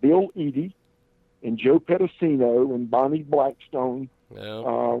Federation, and Bill Eadie and Joe Pedicino and Bonnie Blackstone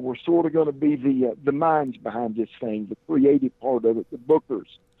were sort of going to be the minds behind this thing, the creative part of it, the bookers.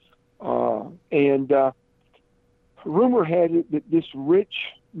 And rumor had it that this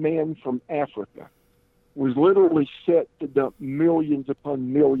rich man from Africa was literally set to dump millions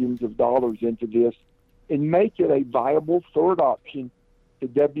upon millions of dollars into this and make it a viable third option to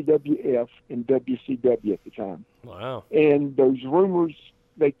WWF and WCW at the time. Wow. And those rumors,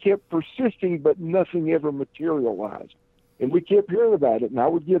 they kept persisting, but nothing ever materialized. And we kept hearing about it, and I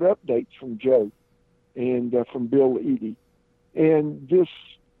would get updates from Joe and from Bill Eadie. And this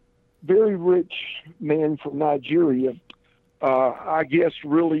very rich man from Nigeria I guess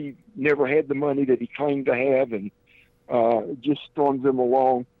really never had the money that he claimed to have, and just strung them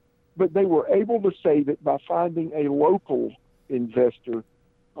along. But they were able to save it by finding a local investor,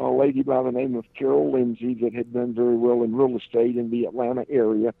 a lady by the name of Carol Lindsay, that had done very well in real estate in the Atlanta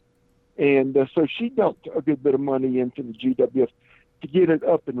area. And so she dumped a good bit of money into the GWF to get it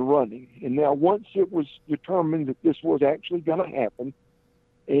up and running. And now once it was determined that this was actually going to happen,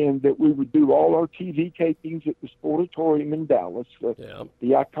 and that we would do all our TV tapings at the Sportatorium in Dallas, the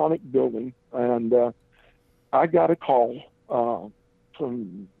iconic building, and I got a call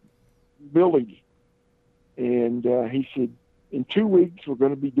from Billy, and he said, in 2 weeks, we're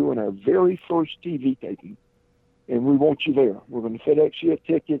going to be doing our very first TV taping, and we want you there. We're going to FedEx you a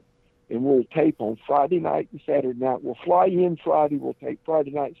ticket, and we'll tape on Friday night and Saturday night. We'll fly you in Friday. We'll tape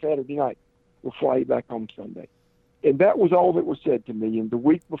Friday night, Saturday night. We'll fly you back home Sunday. And that was all that was said to me. And the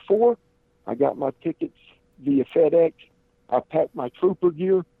week before, I got my tickets via FedEx. I packed my trooper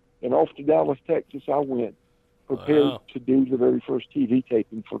gear, and off to Dallas, Texas I went, prepared to do the very first TV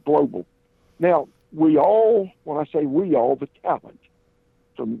taping for Global. Now, we all, when I say we all, the talent,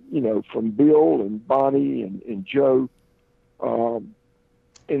 from Bill and Bonnie and Joe, and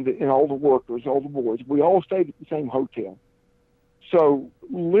all the workers, all the boys, we all stayed at the same hotel. So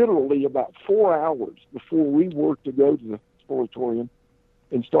literally about 4 hours before we were to go to the Sportatorium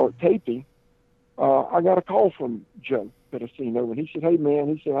and start taping, I got a call from Joe Pedicino, and he said, "Hey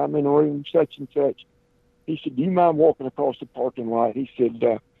man," he said, "I'm in room such and such." He said, "Do you mind walking across the parking lot?" He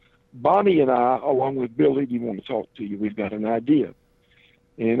said, "Bonnie and I, along with Billy, do want to talk to you. We've got an idea."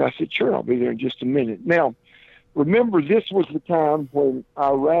 And I said, "Sure, I'll be there in just a minute." Now, remember, this was the time when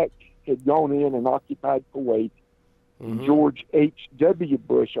Iraq had gone in and occupied Kuwait. Mm-hmm. George H.W.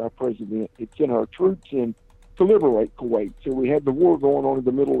 Bush, our president, had sent our troops in to liberate Kuwait. So we had the war going on in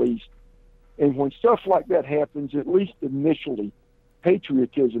the Middle East. And when stuff like that happens, at least initially,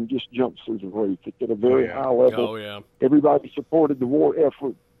 patriotism just jumps through the roof. It's at a very high level. Oh, yeah. Everybody supported the war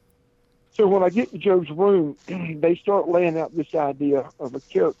effort. So when I get to Joe's room, they start laying out this idea of a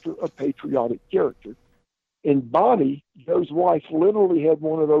character, a patriotic character. And Bonnie, Joe's wife, literally had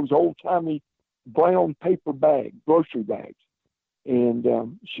one of those old-timey brown paper bag, grocery bags. And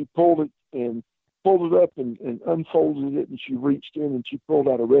she pulled it up and unfolded it, and she reached in and she pulled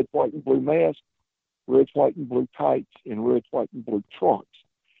out a red, white, and blue mask, red, white, and blue tights, and red, white, and blue trunks.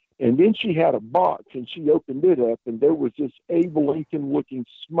 And then she had a box, and she opened it up, and there was this Abe Lincoln-looking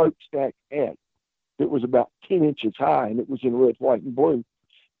smokestack hat that was about 10 inches high, and it was in red, white, and blue.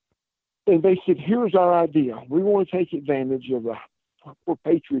 And they said, "Here's our idea. We want to take advantage of where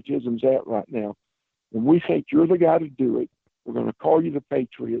patriotism's at right now, and we think you're the guy to do it. We're going to call you the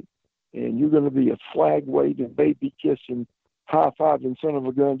Patriot, and you're going to be a flag-waving, baby-kissing, high-fiving son of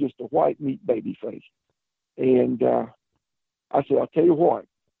a gun, just a white meat baby face." And I said, "I'll tell you what."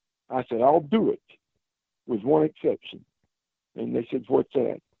 I said, "I'll do it with one exception." And they said, "What's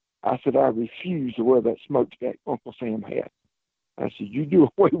that?" I said, "I refuse to wear that smokestack Uncle Sam hat." I said, "You do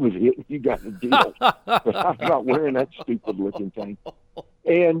away with it, you got the deal. But I'm not wearing that stupid-looking thing."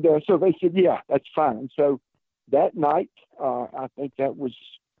 And so they said, "Yeah, that's fine." So that night, I think that was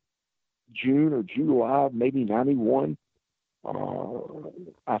June or July, maybe 91,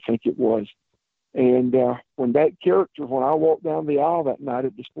 I think it was. And when I walked down the aisle that night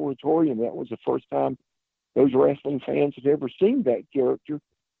at the Sportatorium, that was the first time those wrestling fans had ever seen that character,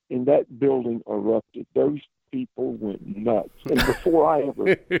 and that building erupted. Those people went nuts. And before I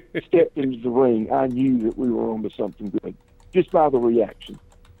ever stepped into the ring, I knew that we were on to something good, just by the reaction.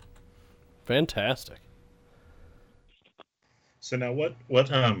 Fantastic. So now what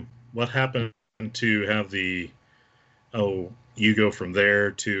happened to have you go from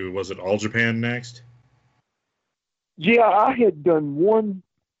there to, was it All Japan next? Yeah, I had done one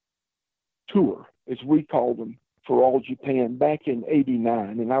tour, as we called them, for All Japan back in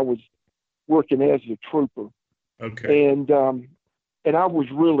 '89, and I was working as a trooper. Okay. And I was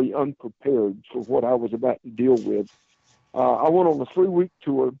really unprepared for what I was about to deal with. I went on a 3-week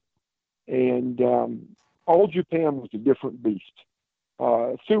tour, and All Japan was a different beast.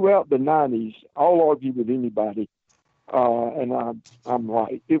 Throughout the 90s, I'll argue with anybody, and I'm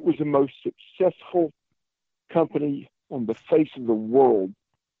right. It was the most successful company on the face of the world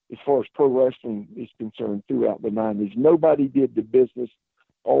as far as pro wrestling is concerned throughout the 90s. Nobody did the business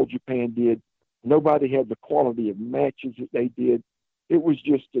All Japan did. Nobody had the quality of matches that they did. It was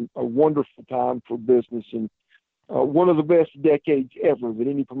just a wonderful time for business, and one of the best decades ever that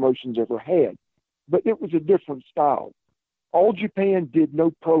any promotions ever had. But it was a different style. All Japan did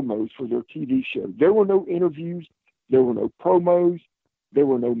no promos for their TV show. There were no interviews. There were no promos. There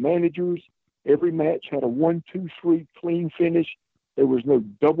were no managers. Every match had a 1-2-3 clean finish. There was no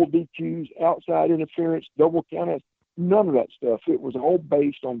double DQs, outside interference, double countouts, none of that stuff. It was all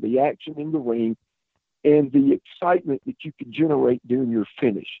based on the action in the ring and the excitement that you could generate during your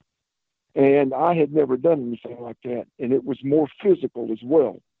finish. And I had never done anything like that, and it was more physical as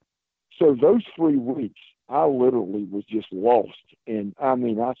well. So those 3 weeks, I literally was just lost. And I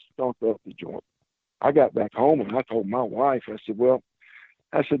mean, I stunk up the joint. I got back home and I told my wife, I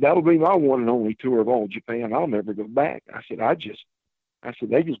said, that'll be my one and only tour of All Japan. I'll never go back. I said,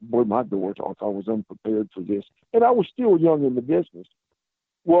 they just blew my doors off. I was unprepared for this. And I was still young in the business.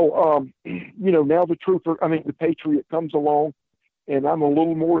 Well, now the Patriot comes along, and I'm a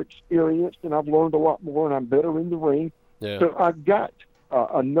little more experienced, and I've learned a lot more, and I'm better in the ring. Yeah. So I got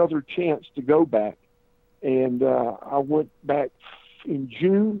another chance to go back. And I went back in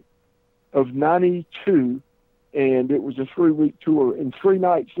June of 92, and it was a 3-week tour. And 3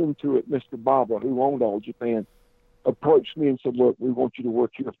 nights into it, Mr. Baba, who owned All Japan, approached me and said, look, we want you to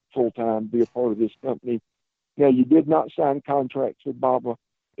work here full-time, be a part of this company. Now, you did not sign contracts with Baba.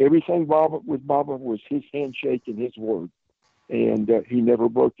 Everything with Baba was his handshake and his word, and he never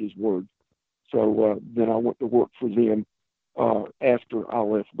broke his word. So then I went to work for them after I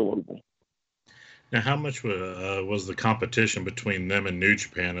left Global. Now, how much was the competition between them and New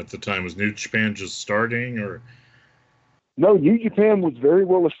Japan at the time? Was New Japan just starting, or? No, New Japan was very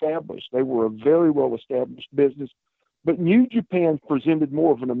well established. They were a very well established business, but New Japan presented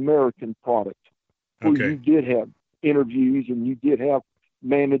more of an American product, where you did have interviews and you did have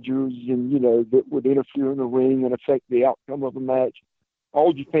managers and that would interfere in the ring and affect the outcome of a match.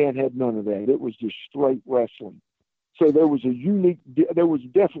 All Japan had none of that. It was just straight wrestling. So there was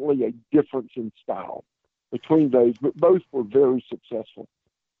definitely a difference in style between those, but both were very successful.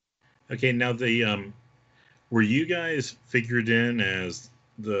 Okay, now were you guys figured in as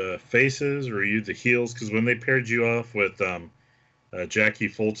the faces, or were you the heels? Because when they paired you off with Jackie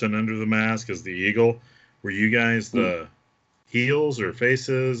Fulton under the mask as the Eagle, were you guys the heels or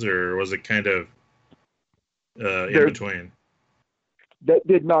faces, or was it kind of in between? That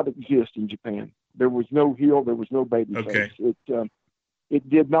did not exist in Japan. There was no heel. There was no baby face. It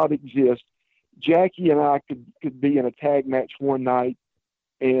did not exist. Jackie and I could be in a tag match one night,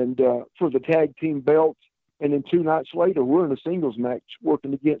 and for the tag team belts, and then 2 nights later we're in a singles match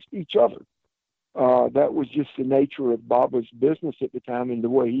working against each other. That was just the nature of Baba's business at the time and the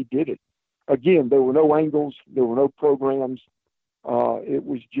way he did it. Again, there were no angles. There were no programs. It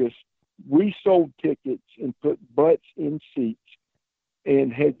was just, we sold tickets and put butts in seats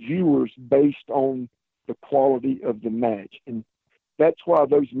and had viewers based on the quality of the match. And that's why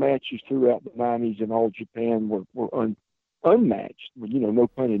those matches throughout the 90s in All Japan were unmatched. No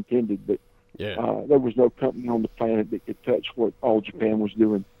pun intended, but there was no company on the planet that could touch what All Japan was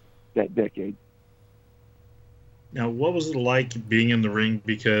doing that decade. Now, what was it like being in the ring?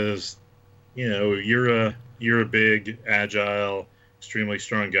 Because, you're a big, agile, extremely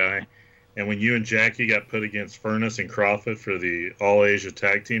strong guy. And when you and Jackie got put against Furnace and Crawford for the All-Asia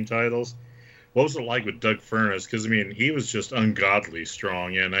Tag Team titles, what was it like with Doug Furnace? Because, he was just ungodly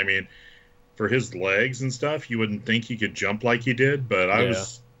strong. And, for his legs and stuff, you wouldn't think he could jump like he did. But I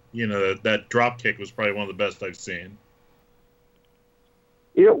was, that drop kick was probably one of the best I've seen.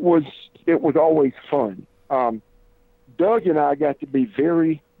 It was always fun. Doug and I got to be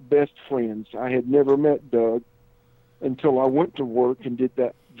very best friends. I had never met Doug until I went to work and did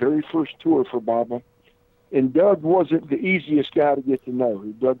that very first tour for Baba. And Doug wasn't the easiest guy to get to know.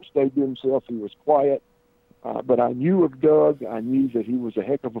 Doug stayed to himself. He was quiet. But I knew of Doug. I knew that he was a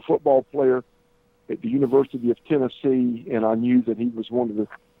heck of a football player at the University of Tennessee, and I knew that he was one of the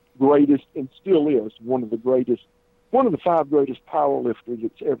greatest, and still is, one of the 5 greatest power lifters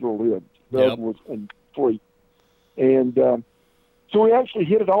that's ever lived. Doug was a freak. And so we actually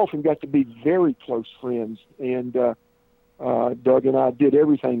hit it off and got to be very close friends. And Doug and I did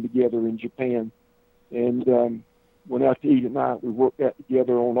everything together in Japan, and went out to eat at night. We worked out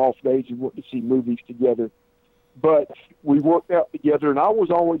together on off days. We went to see movies together. But we worked out together, and I was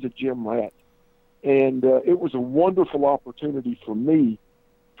always a gym rat. And it was a wonderful opportunity for me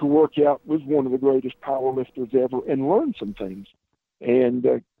to work out with one of the greatest power lifters ever and learn some things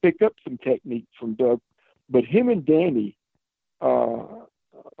and pick up some technique from Doug. But him and Danny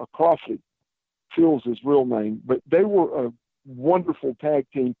Crawford, Phil's his real name, but they were a wonderful tag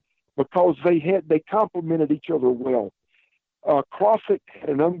team because they complemented each other well. Crawford had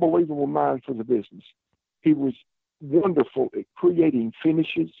an unbelievable mind for the business. He was wonderful at creating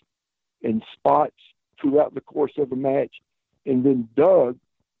finishes and spots throughout the course of a match. And then Doug,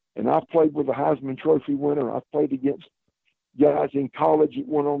 and I played with a Heisman Trophy winner. I played against guys in college that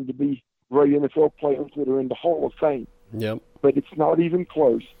went on to be great NFL players that are in the Hall of Fame. Yep. But it's not even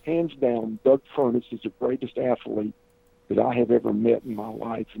close. Hands down, Doug Furness is the greatest athlete that I have ever met in my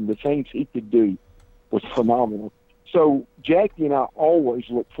life, and the things he could do was phenomenal. So Jackie and I always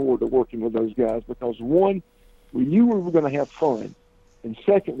look forward to working with those guys because, one, we knew we were going to have fun, and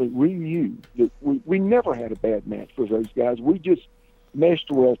secondly, we knew that we never had a bad match with those guys. We just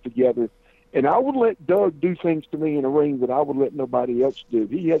meshed well together. And I would let Doug do things to me in a ring that I would let nobody else do.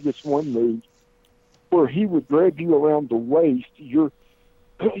 He had this one move where he would grab you around the waist. Your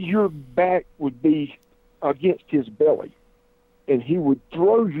back would be against his belly, and he would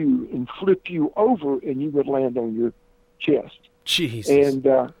throw you and flip you over, and you would land on your chest. Jesus.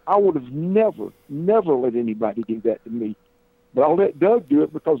 And I would have never let anybody do that to me. But I'll let Doug do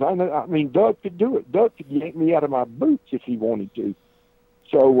it because I mean, Doug could do it. Doug could yank me out of my boots if he wanted to.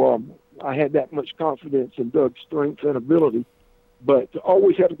 So I had that much confidence in Doug's strength and ability. But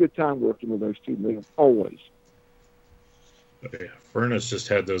always had a good time working with those two men. Always. Yeah, Furness just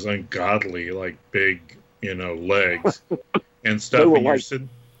had those ungodly, like, big, legs and stuff. And you're sitting.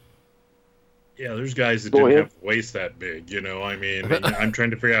 Yeah, there's guys that didn't have waist that big, I mean, I'm trying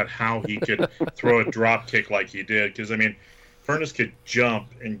to figure out how he could throw a drop kick like he did. Because, I mean, Furness could jump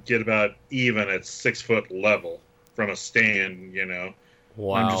and get about even at 6 foot level from a stand,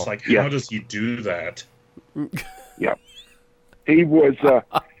 Wow. I'm just like, how does he do that? Yeah. He was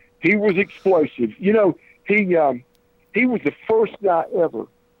explosive. He was the first guy ever,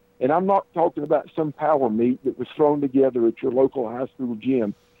 and I'm not talking about some power meet that was thrown together at your local high school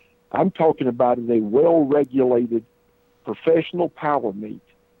gym. I'm talking about a well-regulated professional power meet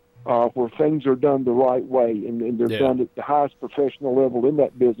where things are done the right way and they're done at the highest professional level in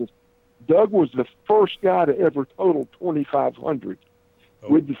that business. Doug was the first guy to ever total 2,500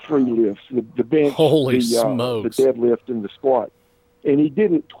 with the 3 lifts, the bench, smokes. the deadlift, and the squat. And he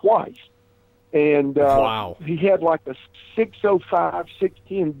did it twice. And wow. He had like a 605,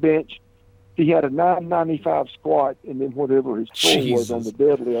 610 bench. He had a 995 squat, and then whatever his score was on the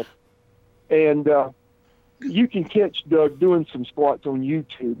deadlift. And you can catch Doug doing some squats on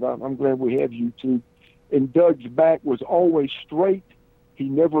YouTube. I'm glad we have YouTube. And Doug's back was always straight. He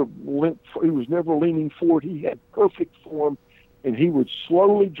was never leaning forward. He had perfect form, and he would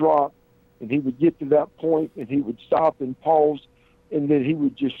slowly drop, and he would get to that point, and he would stop and pause, and then he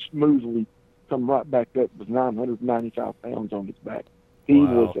would just smoothly come right back up with 995 pounds on his back. He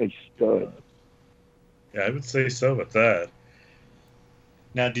was a stud. Yeah, I would say so with that.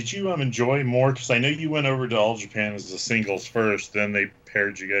 Now, did you enjoy more? Because I know you went over to All Japan as the singles first, then they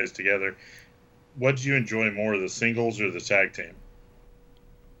paired you guys together. What did you enjoy more, the singles or the tag team?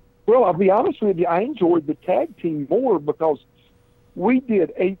 Well, I'll be honest with you, I enjoyed the tag team more because we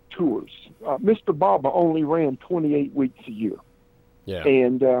did 8 tours. Mr. Baba only ran 28 weeks a year. Yeah.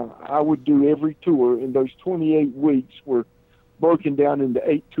 And I would do every tour, and those 28 weeks were broken down into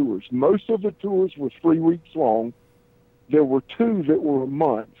 8 tours. Most of the tours were 3 weeks long. There were 2 that were a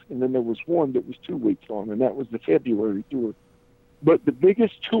month, and then there was 1 that was 2 weeks long, and that was the February tour. But the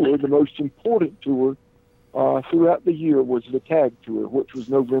biggest tour, the most important tour throughout the year was the tag tour, which was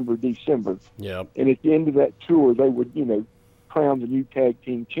November, December. Yep. And at the end of that tour, they would, crown the new tag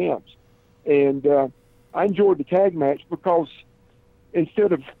team champs. And I enjoyed the tag match because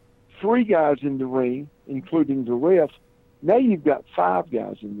instead of 3 guys in the ring, including the ref, now you've got 5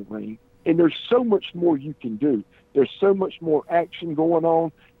 guys in the ring. And there's so much more you can do. There's so much more action going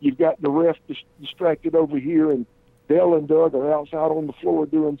on. You've got the ref distracted over here, and Dell and Doug are outside on the floor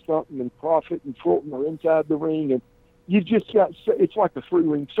doing something, and Prophet and Fulton are inside the ring. And you've just got, it's like a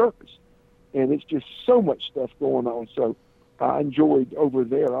 3-ring circus. And it's just so much stuff going on. So I enjoyed over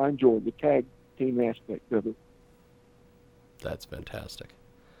there. I enjoyed the tag team aspect of it. That's fantastic.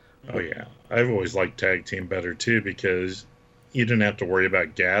 Oh, yeah. I've always liked tag team better, too, because you didn't have to worry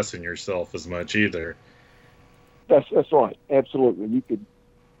about gassing yourself as much either. That's right. Absolutely. You could,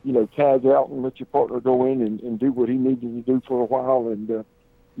 tag out and let your partner go in and do what he needed to do for a while. And,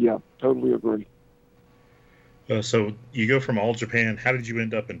 yeah, totally agree. So you go from All Japan. How did you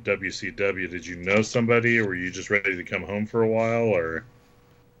end up in WCW? Did you know somebody, or were you just ready to come home for a while, or?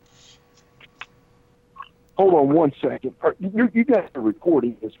 Hold on one second. You guys are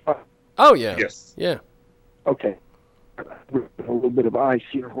recording this, right? Oh, yeah. Yes. Yeah. Okay. A little bit of ice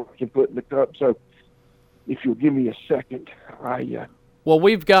here where I can put in the cup. So if you'll give me a second, Well,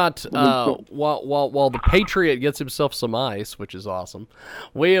 we've got while the Patriot gets himself some ice, which is awesome.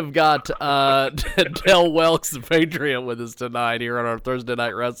 We have got Del Wilks, the Patriot, with us tonight here on our Thursday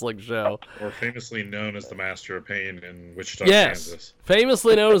Night Wrestling show. Or famously known as the Master of Pain in Wichita, Yes, Kansas.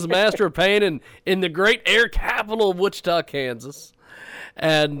 famously known as the Master of Pain in the great air capital of Wichita, Kansas.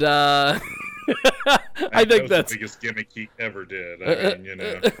 And I think that's the biggest gimmick he ever did. I mean,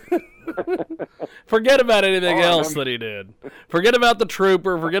 Forget about anything else that he did. Forget about the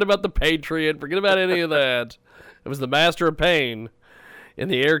Trooper. Forget about the Patriot. Forget about any of that. It was the Master of Pain in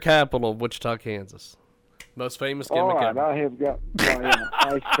the air capital of Wichita, Kansas. Most famous gimmick ever. I have got my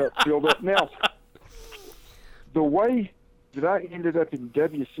ice cup filled up. Now, the way that I ended up in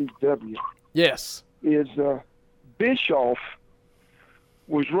WCW is Bischoff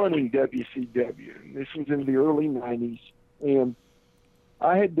was running WCW. This was in the early 90s, and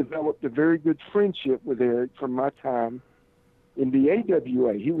I had developed a very good friendship with Eric from my time in the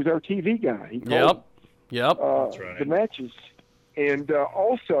AWA. He was our TV guy. He called That's right. the matches. And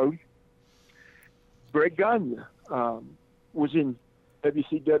also, Greg Gagne was in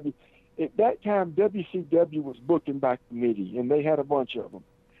WCW. At that time, WCW was booking by committee, and they had a bunch of them.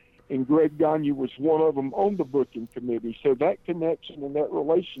 And Greg Gagne was one of them on the booking committee. So that connection and that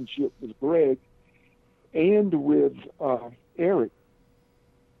relationship with Greg and with Eric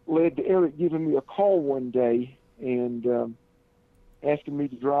led to Eric giving me a call one day and asking me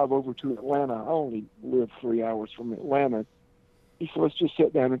to drive over to Atlanta. I only live 3 hours from Atlanta. He said, let's just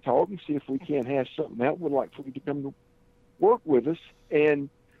sit down and talk and see if we can't hash something out. We'd like for you to come to work with us. And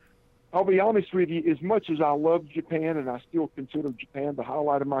I'll be honest with you, as much as I love Japan, and I still consider Japan the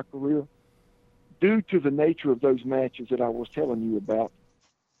highlight of my career, due to the nature of those matches that I was telling you about,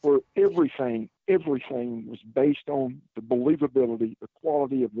 where everything was based on the believability, the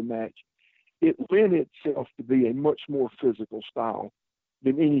quality of the match, it lent itself to be a much more physical style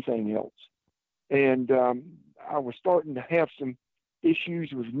than anything else. And I was starting to have some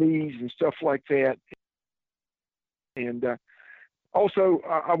issues with knees and stuff like that. And also,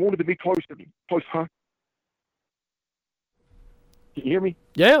 I wanted to be close, huh? Can you hear me?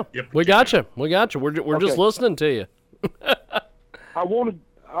 Yeah, Yep, we got you. We got you. We're just listening to you. I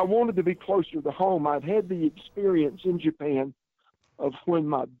wanted to be closer to home. I'd had the experience in Japan of when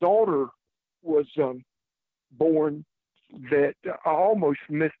my daughter was born that I almost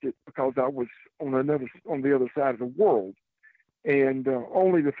missed it because I was on the other side of the world. And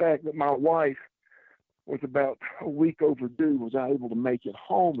only the fact that my wife was about a week overdue was I able to make it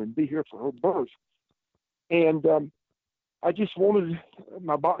home and be here for her birth. And I just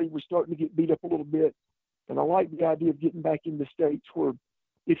my body was starting to get beat up a little bit. And I like the idea of getting back in the States where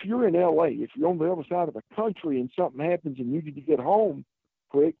if you're in LA, if you're on the other side of the country and something happens and you need to get home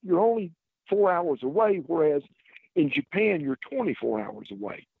quick, you're only 4 hours away, whereas in Japan, you're 24 hours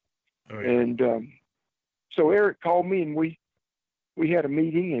away. Oh, yeah. And so Eric called me and we had a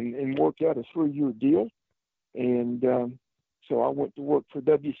meeting and worked out a 3-year deal. And so I went to work for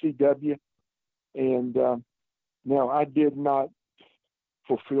WCW. And now I did not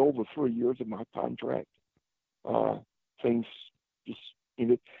fulfill the 3 years of my contract. Things just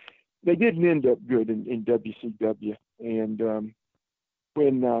they didn't end up good in WCW. And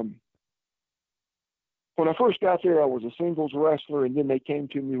when I first got there, I was a singles wrestler, and then they came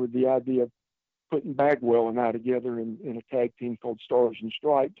to me with the idea of putting Bagwell and I together in a tag team called Stars and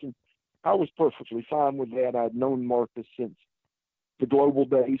Stripes, and I was perfectly fine with that. I'd known Marcus since the Global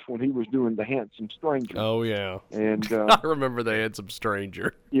days when he was doing the Handsome Stranger. Oh, yeah. And I remember the Handsome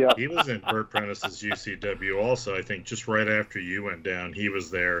Stranger. Yeah. He was in Burt Prentice's UCW also, I think, just right after you went down. He was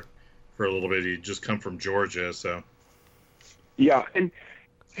there for a little bit. He'd just come from Georgia, so. Yeah, and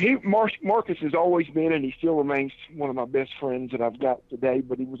Marcus has always been, and he still remains one of my best friends that I've got today,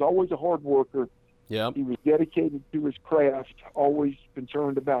 but he was always a hard worker. Yeah. He was dedicated to his craft, always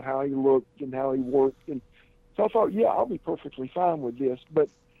concerned about how he looked and how he worked. And so I thought, yeah, I'll be perfectly fine with this. But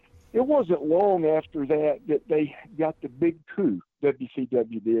it wasn't long after that they got the big coup,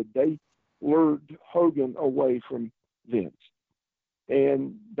 WCW did. They lured Hogan away from Vince.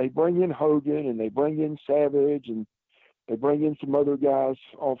 And they bring in Hogan, and they bring in Savage, and they bring in some other guys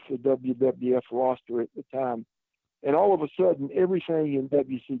off the WWF roster at the time. And all of a sudden, everything in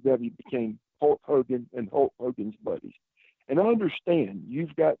WCW became Hulk Hogan and Hulk Hogan's buddies. And I understand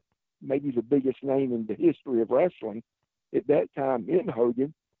you've got maybe the biggest name in the history of wrestling at that time in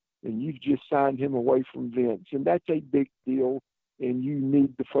Hogan, and you've just signed him away from Vince. And that's a big deal, and you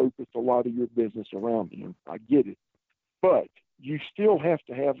need to focus a lot of your business around him. I get it. But you still have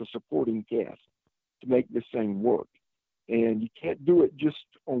to have a supporting cast to make this thing work. And you can't do it just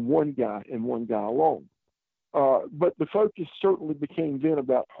on one guy and one guy alone. But the focus certainly became then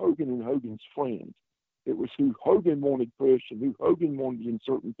about Hogan and Hogan's friends. It was who Hogan wanted pushed and who Hogan wanted in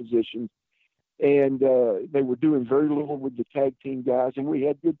certain positions. And they were doing very little with the tag team guys. And we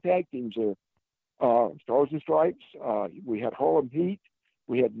had good tag teams there. Stars and Stripes. We had Harlem Heat.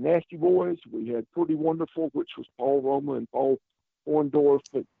 We had Nasty Boys. We had Pretty Wonderful, which was Paul Roma and Paul Orndorff,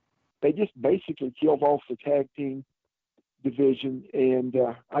 but they just basically killed off the tag team division, and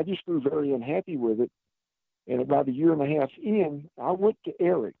I just grew very unhappy with it. And about a year and a half in, I went to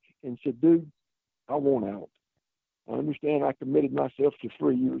Eric and said, dude, I want out. I understand I committed myself to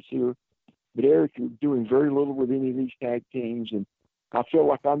 3 years here, but Eric, you're doing very little with any of these tag teams, and I feel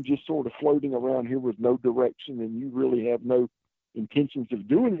like I'm just sort of floating around here with no direction, and you really have no intentions of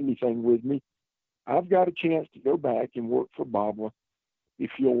doing anything with me. I've got a chance to go back and work for Baba.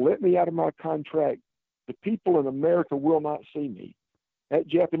 If you'll let me out of my contract, the people in America will not see me. That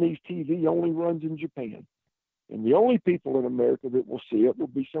Japanese TV only runs in Japan. And the only people in America that will see it will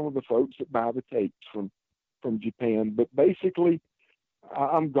be some of the folks that buy the tapes from Japan. But basically,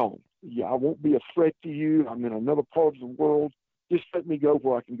 I'm gone. Yeah, I won't be a threat to you. I'm in another part of the world. Just let me go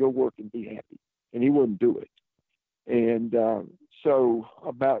where I can go work and be happy. And he wouldn't do it. And so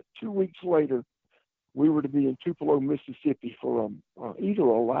about 2 weeks later, we were to be in Tupelo, Mississippi for either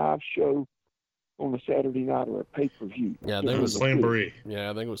a live show on a Saturday night or a pay-per-view. Yeah, I think it was Slamboree. Yeah,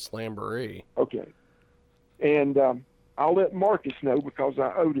 I think it was Slamboree. Okay. And I'll let Marcus know because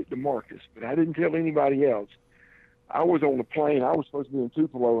I owed it to Marcus, but I didn't tell anybody else. I was on a plane. I was supposed to be in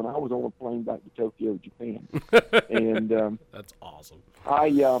Tupelo, and I was on a plane back to Tokyo, Japan. And that's awesome. I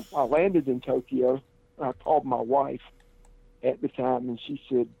landed in Tokyo. I called my wife at the time, and she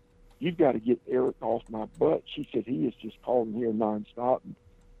said, you've got to get Eric off my butt. She said, he is just calling here nonstop and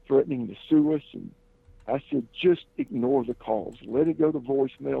threatening to sue us. And I said, just ignore the calls. Let it go to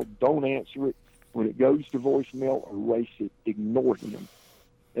voicemail. Don't answer it. When it goes to voicemail, erase it. Ignore him.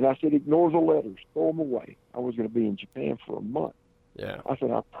 And I said, ignore the letters. Throw them away. I was going to be in Japan for a month. Yeah. I said,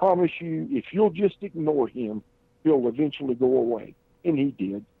 I promise you, if you'll just ignore him, he'll eventually go away. And he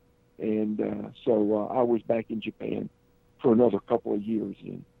did. And so I was back in Japan for another couple of years.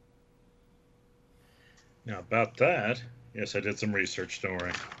 Now, about that, yes, I did some research, don't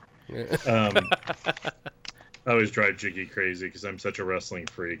worry. I always drive Jiggy crazy because I'm such a wrestling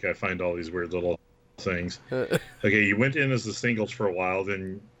freak. I find all these weird little things. Okay, you went in as the singles for a while,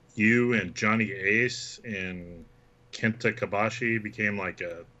 then you and Johnny Ace and Kenta Kobashi became like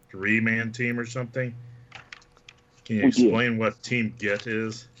a 3-man team or something. Can you explain what Team Get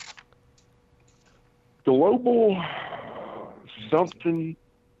is? Global something.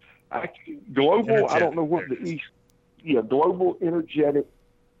 Global, energetic. I don't know what the East. Yeah, Global Energetic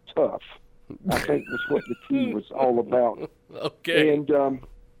Tough, I think was what the team was all about. Okay.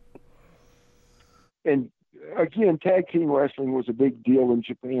 And again, tag team wrestling was a big deal in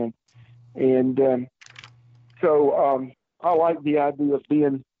Japan. And so I like the idea of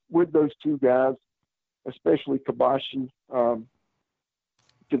being with those two guys, especially Kobashi.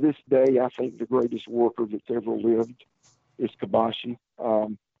 To this day, I think the greatest worker that's ever lived is Kobashi. I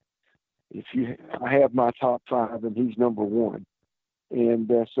have my top 5, and he's number 1.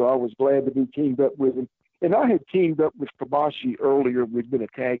 And so I was glad to be teamed up with him. And I had teamed up with Kobashi earlier. We'd been a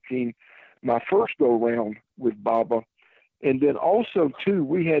tag team my first go-round with Baba. And then also, too,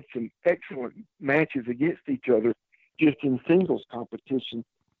 we had some excellent matches against each other just in singles competition.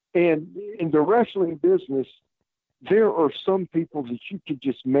 And in the wrestling business, there are some people that you can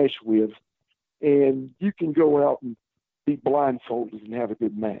just mesh with, and you can go out and be blindfolded and have a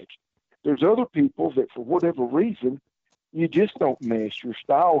good match. There's other people that, for whatever reason, you just don't mesh. Your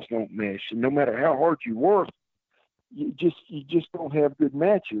styles don't mesh, and no matter how hard you work, you just don't have good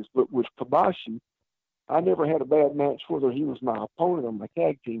matches. But with Kobashi, I never had a bad match, whether he was my opponent or my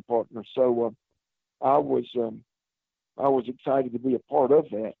tag team partner. So I was excited to be a part of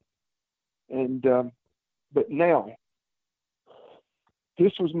that. And but now,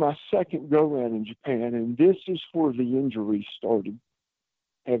 this was my second go-round in Japan, and this is where the injuries started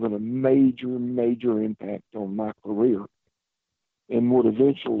having a major, major impact on my career. And what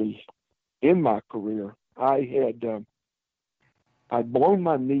eventually, in my career, I'd blown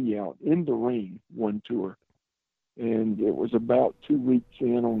my knee out in the ring one tour. And it was about 2 weeks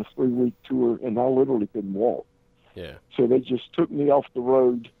in on the 3-week tour, and I literally couldn't walk. Yeah. So they just took me off the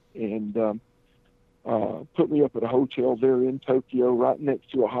road and put me up at a hotel there in Tokyo, right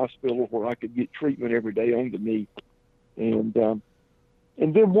next to a hospital where I could get treatment every day on the knee. And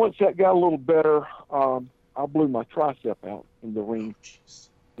then once that got a little better, I blew my tricep out in the ring.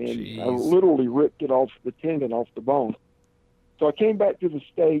 And I literally ripped it off, the tendon off the bone. So I came back to the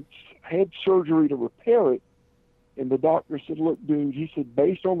States, had surgery to repair it, and the doctor said, look, dude, he said,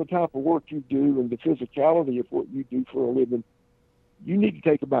 based on the type of work you do and the physicality of what you do for a living, you need to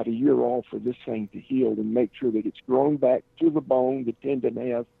take about a year off for this thing to heal and make sure that it's grown back to the bone, the tendon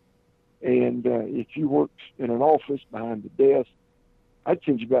has. And if you work in an office behind the desk, I'd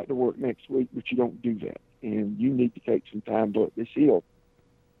send you back to work next week, but you don't do that. and you need to take some time to let this heal.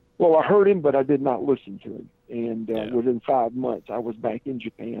 Well, I heard him, but I did not listen to him. And within 5 months, I was back in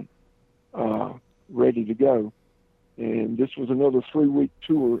Japan, ready to go. And this was another 3-week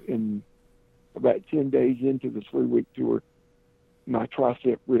tour, and about 10 days into the 3-week tour, my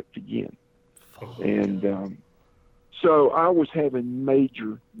tricep ripped again. So I was having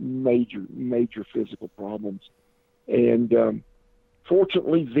major physical problems. And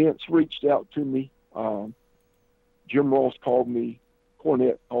fortunately, Vince reached out to me. Jim Ross called me.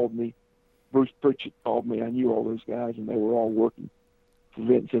 Cornette called me. Bruce Patriot called me. I knew all those guys, and they were all working for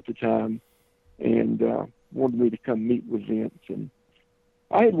Vince at the time, and wanted me to come meet with Vince. And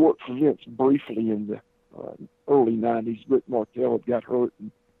I had worked for Vince briefly in the early 90s. Rick Martel had got hurt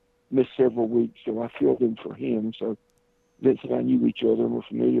and missed several weeks, so I filled in for him. So Vince and I knew each other and were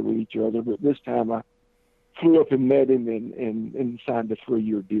familiar with each other. But this time I flew up and met him and signed a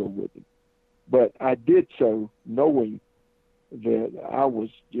 3-year deal with him. But I did so knowing that I was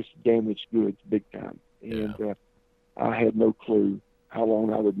just damaged goods big time. And I had no clue how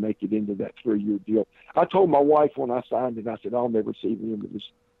long I would make it into that 3-year deal. I told my wife when I signed it, I said, I'll never see the end of this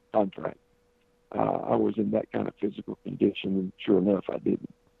contract. I was in that kind of physical condition, and sure enough, I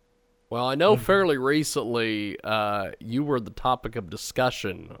didn't. Well, I know fairly recently you were the topic of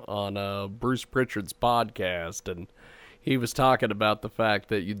discussion on Bruce Pritchard's podcast, and he was talking about the fact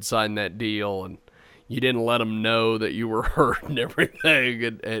that you'd signed that deal and you didn't let him know that you were hurt and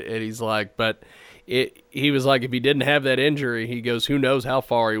everything. And he's like, but he was like, if he didn't have that injury, he goes, who knows how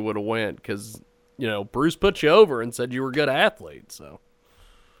far he would have went, because, you know, Bruce put you over and said you were a good athlete. So,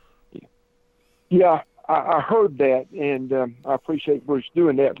 yeah, I heard that, and I appreciate Bruce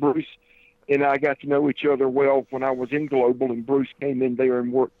doing that. Bruce and I got to know each other well when I was in Global, and Bruce came in there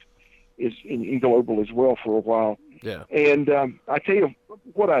and worked in Global as well for a while. Yeah. And I tell you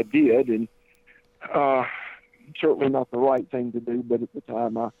what I did, and certainly not the right thing to do, but at the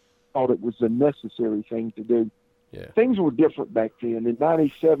time I thought it was the necessary thing to do. Yeah. Things were different back then. In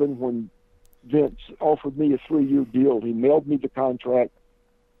 '97, when Vince offered me a 3-year deal, he mailed me the contract.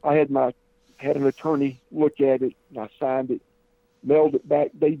 I had an attorney look at it, and I signed it, mailed it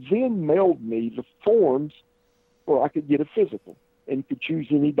back. They then mailed me the forms where I could get a physical and could choose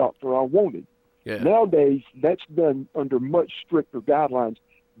any doctor I wanted. Yeah. Nowadays, that's done under much stricter guidelines.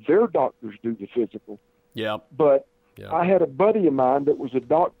 Their doctors do the physical. Yeah. But yeah. I had a buddy of mine that was a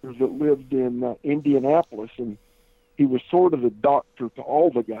doctor that lived in Indianapolis, and he was sort of the doctor to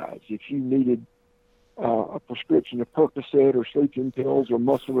all the guys. If you needed a prescription of Percocet or sleeping pills or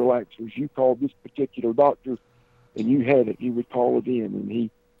muscle relaxers, you called this particular doctor and you had it. He would call it in, and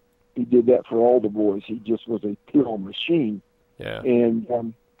he did that for all the boys. He just was a pill machine. Yeah.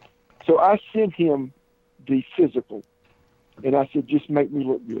 And so I sent him the physical, and I said, just make me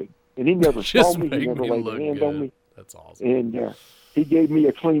look good. And he never saw me. He never laid a hand on me. That's awesome. And he gave me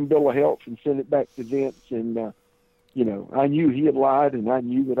a clean bill of health and sent it back to Vince. And, you know, I knew he had lied, and I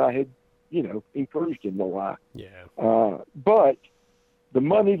knew that I had, you know, encouraged him to lie. Yeah. But the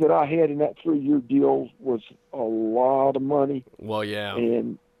money that I had in that 3-year deal was a lot of money. Well, yeah.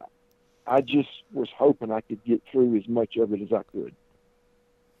 And I just was hoping I could get through as much of it as I could.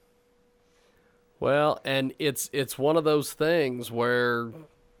 Well, and it's one of those things where,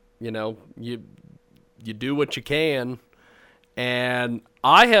 you know, you do what you can. And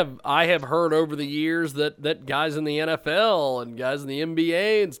I have heard over the years that guys in the NFL and guys in the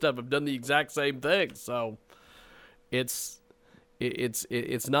NBA and stuff have done the exact same thing. So it's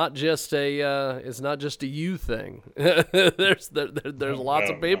not just a you thing. there's lots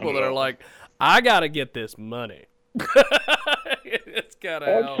of people that are like, I got to get this money. It's gotta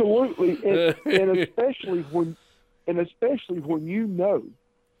absolutely help. and especially when you know,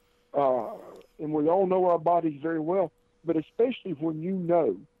 and we all know our bodies very well, but especially when you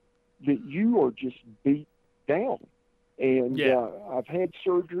know that you are just beat down. And I've had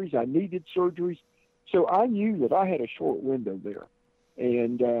surgeries. I needed surgeries. So I knew that I had a short window there,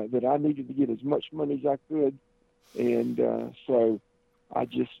 and that I needed to get as much money as I could. And so I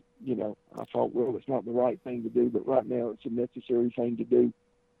just, you know, I thought, well, it's not the right thing to do, but right now it's a necessary thing to do.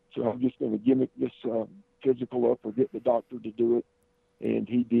 So I'm just going to gimmick this physical up or get the doctor to do it. And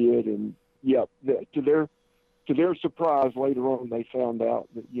he did. And, to their surprise, later on, they found out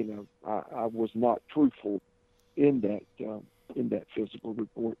that, you know, I was not truthful in that physical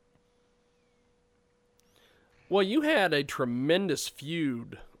report. Well, you had a tremendous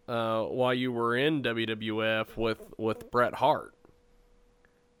feud while you were in WWF with Bret Hart.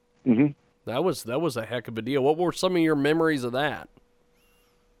 Mm-hmm. That was a heck of a deal. What were some of your memories of that?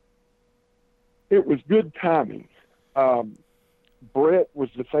 It was good timing. Bret was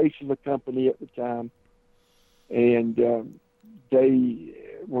the face of the company at the time. and they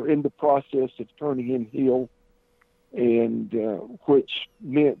were in the process of turning him heel, and which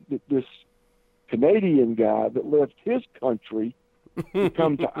meant that this Canadian guy that left his country to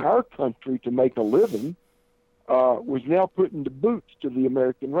come to our country to make a living was now putting the boots to the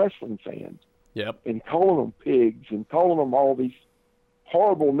American wrestling fans. Yep. And calling them pigs and calling them all these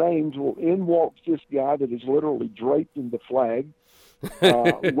horrible names. Well, in walks this guy that is literally draped in the flag,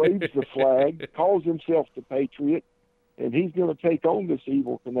 waves the flag, calls himself the Patriot, and he's going to take on this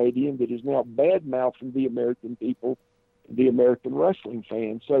evil Canadian that is now bad-mouthing the American people, the American wrestling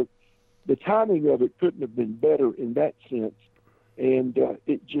fans. So the timing of it couldn't have been better in that sense, and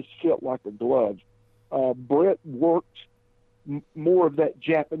it just felt like a glove. Brett worked more of that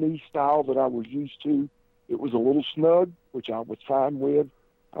Japanese style that I was used to. It was a little snug, which I was fine with.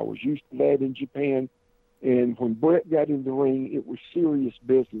 I was used to that in Japan. And when Brett got in the ring, it was serious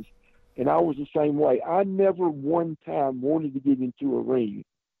business. And I was the same way. I never one time wanted to get into a ring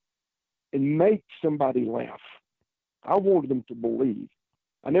and make somebody laugh. I wanted them to believe.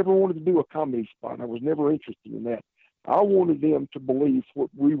 I never wanted to do a comedy spot. I was never interested in that. I wanted them to believe what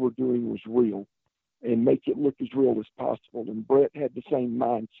we were doing was real and make it look as real as possible. And Brett had the same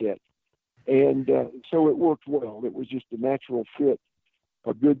mindset. And so it worked well. It was just a natural fit,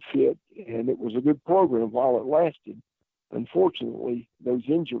 a good fit, and it was a good program while it lasted. Unfortunately, those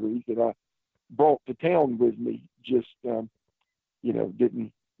injuries that I brought to town with me just, would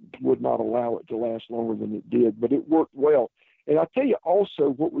not allow it to last longer than it did. But it worked well. And I'll tell you also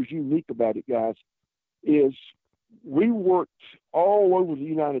what was unique about it, guys, is we worked all over the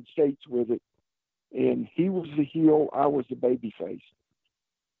United States with it. And he was the heel, I was the babyface.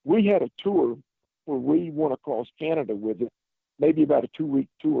 We had a tour where we went across Canada with it, maybe about a 2-week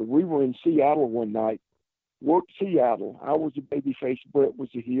tour. We were in Seattle one night, worked Seattle. I was the babyface, Brett was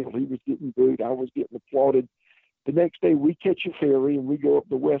the heel. He was getting booed, I was getting applauded. The next day we catch a ferry and we go up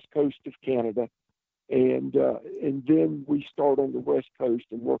the west coast of Canada, and then we start on the west coast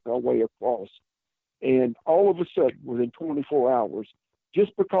and work our way across. And all of a sudden, within 24 hours,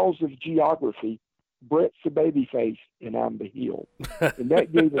 just because of geography, Brett's the babyface and I'm the heel. And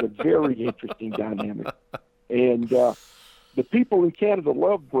that gave it a very interesting dynamic. And the people in Canada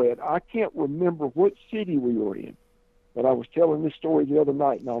love Brett. I can't remember what city we were in, but I was telling this story the other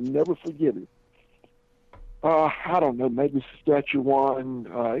night, and I'll never forget it. I don't know, maybe Saskatchewan.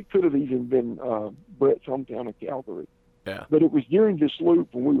 It could have even been Brett's hometown of Calgary. Yeah. But it was during this loop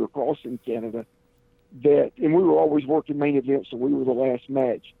when we were crossing Canada and we were always working main events, so we were the last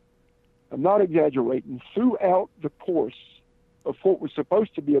match. I'm not exaggerating. Throughout the course of what was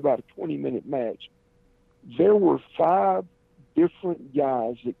supposed to be about a 20-minute match, there were 5 different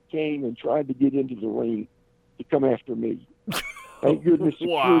guys that came and tried to get into the ring to come after me. Thank goodness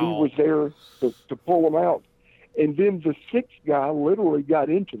security was there to pull them out. And then the 6th guy literally got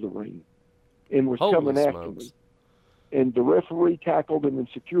into the ring and was coming after me. And the referee tackled him and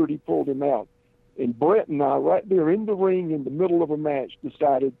security pulled him out. And Brett and I, right there in the ring in the middle of a match,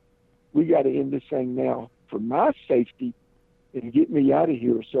 decided we got to end this thing now for my safety and get me out of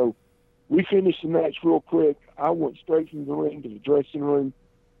here. So we finished the match real quick. I went straight from the ring to the dressing room.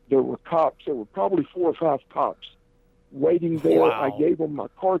 There were cops. There were probably 4 or 5 cops waiting there. Wow. I gave them my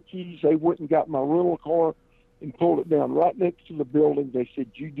car keys. They went and got my rental car and pulled it down right next to the building. They said,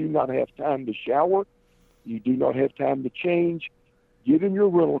 you do not have time to shower. You do not have time to change. Get in your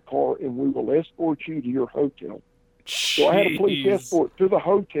rental car and we will escort you to your hotel. Jeez. So I had a police escort to the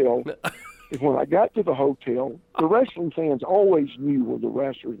hotel. And when I got to the hotel, the wrestling fans always knew where the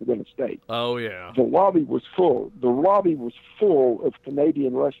wrestlers were going to stay. Oh, yeah. The lobby was full. The lobby was full of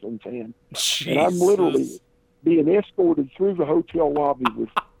Canadian wrestling fans. Jesus. And I'm literally being escorted through the hotel lobby with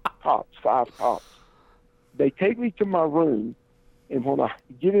cops, 5 cops. They take me to my room, and when I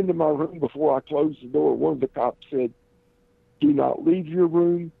get into my room, before I close the door, one of the cops said, do not leave your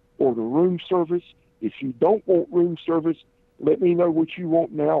room or the room service. If you don't want room service, let me know what you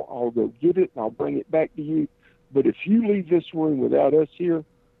want now. I'll go get it, and I'll bring it back to you. But if you leave this room without us here,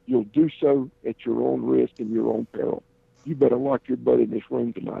 you'll do so at your own risk and your own peril. You better lock your butt in this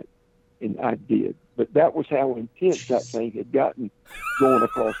room tonight. And I did. But that was how intense that thing had gotten going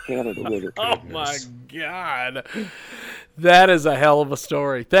across Canada with it. Oh, my God. That is a hell of a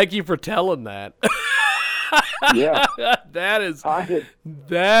story. Thank you for telling that. Yeah. I've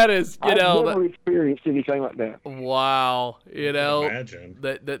never experienced anything like that. Wow. Imagine.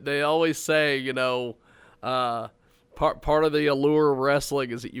 That they always say, part of the allure of wrestling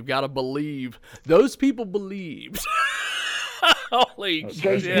is that you've got to believe. Those people believed. Holy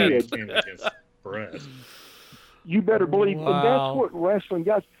shit. Against Brett. You better believe, Wow. and that's what wrestling,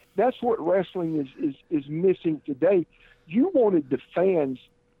 guys. That's what wrestling is missing today. You wanted the fans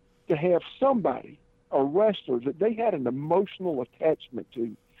to have somebody, a wrestler that they had an emotional attachment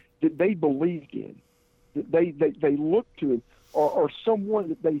to, that they believed in, that they looked to, or someone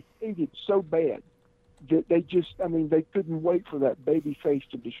that they hated so bad that they just, they couldn't wait for that baby face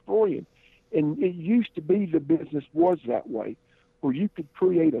to destroy him. And it used to be the business was that way, where you could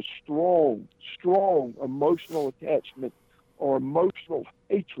create a strong emotional attachment or emotional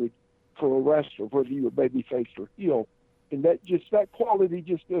hatred for a wrestler, whether you were babyface or heel. And that quality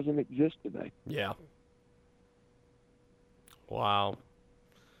just doesn't exist today. Yeah. Wow.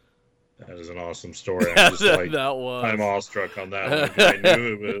 That is an awesome story. I'm just like, That was. I'm awestruck on that one. I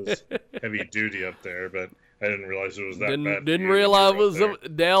knew it was heavy duty up there, but I didn't realize it was that bad. Didn't realize it was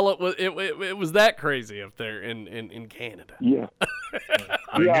Dale. It was that crazy up there in Canada. Yeah.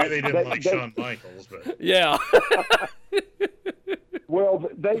 I knew they didn't like Shawn Michaels, but Yeah. Well,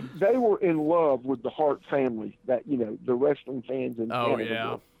 they were in love with the Hart family, that the wrestling fans in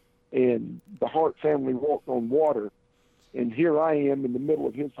Canada. Yeah. And the Hart family walked on water, and here I am in the middle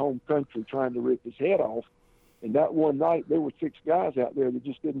of his home country trying to rip his head off. And that one night, there were 6 guys out there that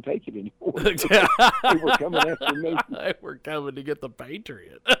just didn't take it anymore. They were coming after me. They were coming to get the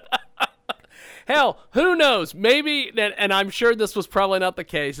Patriot. Hell, who knows? Maybe, and I'm sure this was probably not the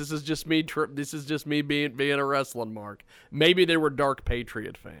case. This is just me. This is just me being a wrestling mark. Maybe they were dark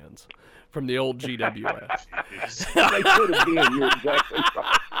Patriot fans from the old GWS. They could have been. You're exactly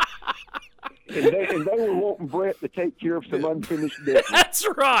right. And they were wanting Brett to take care of some unfinished business. That's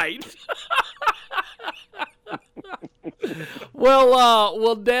right.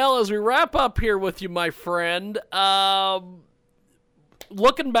 Well, Dale, as we wrap up here with you, my friend,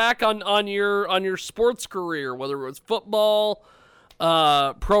 looking back on your sports career, whether it was football,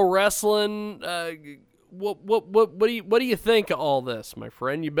 pro wrestling, what do you think of all this, my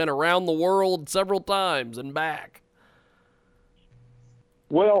friend? You've been around the world several times and back.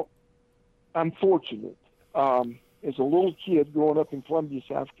 Well, I'm fortunate. As a little kid growing up in Columbia,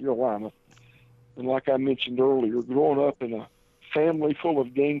 South Carolina, and like I mentioned earlier, growing up in a family full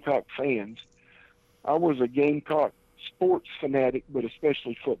of Gamecock fans, I was a Gamecock sports fanatic, but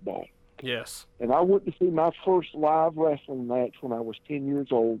especially football. Yes. And I went to see my first live wrestling match when I was 10 years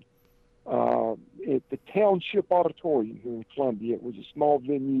old at the Township Auditorium here in Columbia. It was a small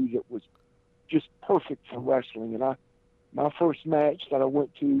venue that was just perfect for wrestling. And my first match that I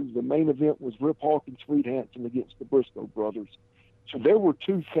went to, the main event was Rip Hawk and Sweet Hanson against the Briscoe brothers. So there were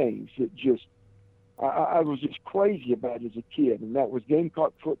 2 things that just I was just crazy about as a kid, and that was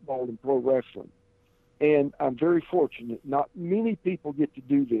Gamecock football and pro wrestling. And I'm very fortunate. Not many people get to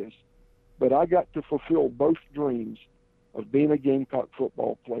do this, but I got to fulfill both dreams of being a Gamecock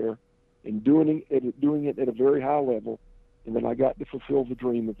football player and doing it at a very high level. And then I got to fulfill the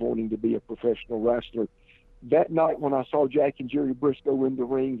dream of wanting to be a professional wrestler. That night when I saw Jack and Jerry Briscoe in the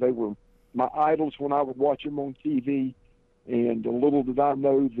ring, they were my idols when I would watch them on TV. And little did I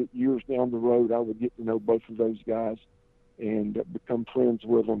know that years down the road, I would get to know both of those guys and become friends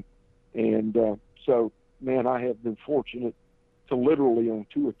with them. And so, man, I have been fortunate to literally on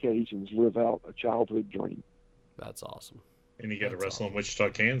 2 occasions live out a childhood dream. That's awesome. And you got to wrestle in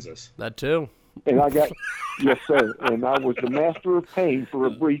Wichita, Kansas. That too. And I got, yes, sir. And I was the master of pain for a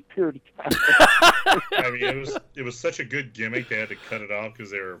brief period of time. I mean, it was such a good gimmick. They had to cut it off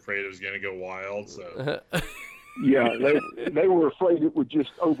because they were afraid it was going to go wild. So. Yeah, they were afraid it would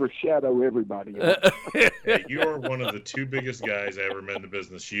just overshadow everybody. Hey, you are one of the 2 biggest guys I ever met in the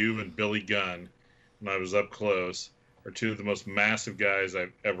business. You and Billy Gunn, when I was up close, are 2 of the most massive guys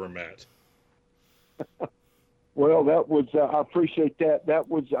I've ever met. Well, that was I appreciate that.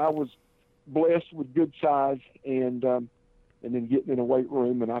 I was blessed with good size and then getting in a weight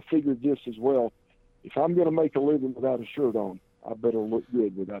room, and I figured this as well. If I'm going to make a living without a shirt on, I better look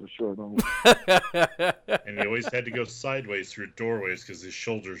good without a shirt on. And he always had to go sideways through doorways because his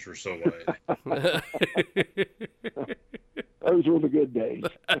shoulders were so wide. Those were the good days.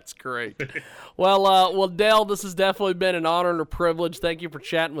 That's great. Well, Dale, this has definitely been an honor and a privilege. Thank you for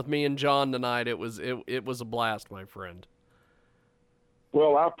chatting with me and John tonight. It was a blast, my friend.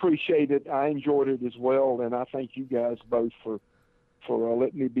 Well, I appreciate it. I enjoyed it as well, and I thank you guys both for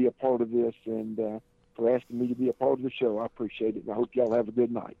letting me be a part of this and for asking me to be a part of the show. I appreciate it, and I hope y'all have a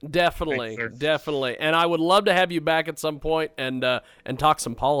good night. Definitely, Thanks, definitely. And I would love to have you back at some point and talk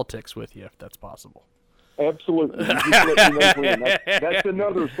some politics with you, if that's possible. Absolutely. You just let me know when. That's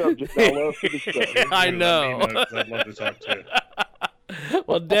another subject I love to discuss. I know. I'd love to talk to you.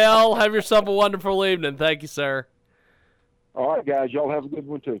 Well, Dale, have yourself a wonderful evening. Thank you, sir. All right, guys. Y'all have a good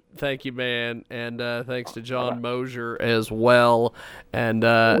one, too. Thank you, man. And thanks to John Mosier as well. And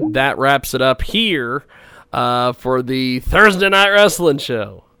that wraps it up here for the Thursday Night Wrestling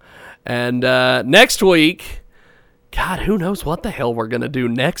Show. And next week, God, who knows what the hell we're going to do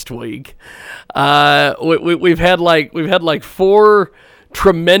next week. We've had like 4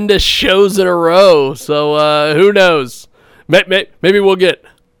 tremendous shows in a row. So who knows? Maybe we'll get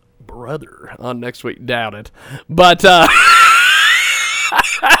Brother on next week. Doubt it. But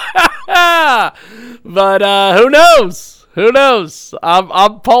but who knows? Who knows?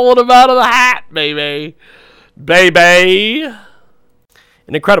 I'm pulling him out of the hat, baby.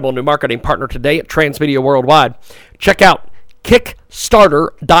 An incredible new marketing partner today at Transmedia Worldwide. Check out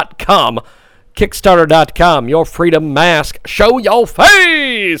Kickstarter.com. Kickstarter.com, your freedom mask. Show your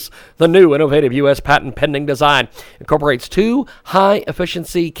face! The new innovative U.S. patent pending design incorporates 2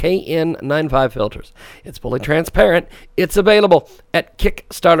 high-efficiency KN95 filters. It's fully transparent. It's available at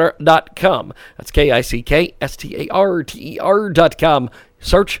Kickstarter.com. That's KICKSTARTER.com.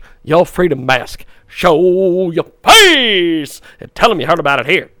 Search your freedom mask. Show your face! And tell them you heard about it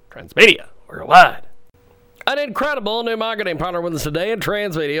here. Transmedia Worldwide. An incredible new marketing partner with us today in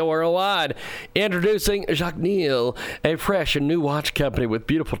Transmedia Worldwide. Introducing Jacques Neal, a fresh and new watch company with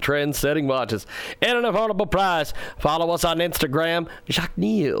beautiful trend-setting watches at an affordable price. Follow us on Instagram, Jacques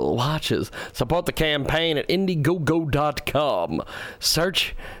Neal Watches. Support the campaign at Indiegogo.com.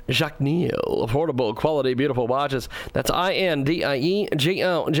 Search Jacques Neal, affordable, quality, beautiful watches. That's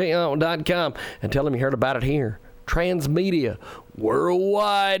INDIEGOGO.com. And tell them you heard about it here. Transmedia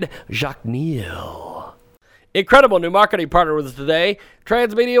Worldwide, Jacques Neal. Incredible new marketing partner with us today.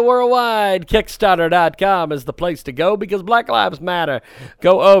 Transmedia Worldwide. Kickstarter.com is the place to go because Black Lives Matter.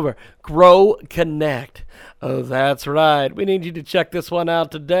 Go over. Grow Connect. Oh, that's right. We need you to check this one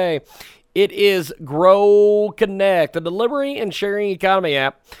out today. It is Grow Connect, a delivery and sharing economy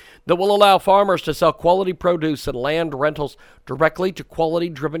app that will allow farmers to sell quality produce and land rentals directly to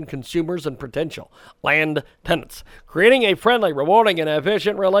quality-driven consumers and potential land tenants, creating a friendly, rewarding, and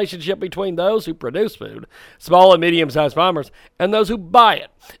efficient relationship between those who produce food, small and medium-sized farmers, and those who buy it,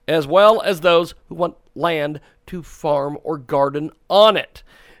 as well as those who want land to farm or garden on it.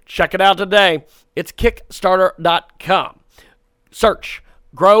 Check it out today. It's Kickstarter.com. Search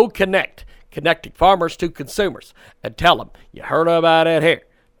Grow Connect, connecting farmers to consumers, and tell them you heard about it here.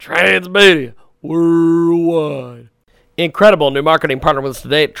 Transmedia Worldwide. Incredible new marketing partner with us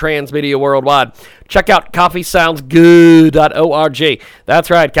today at Transmedia Worldwide. Check out coffeesoundsgood.org. That's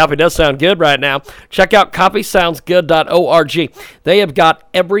right, coffee does sound good right now. Check out coffeesoundsgood.org. They have got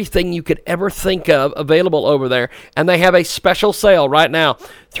everything you could ever think of available over there, and they have a special sale right now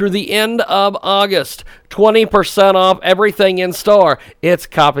through the end of August. 20% off everything in store. It's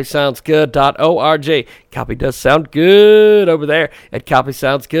coffeesoundsgood.org. Coffee does sound good over there at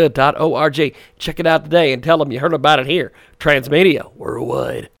coffeesoundsgood.org. Check it out today and tell them you heard about it here. Transmedia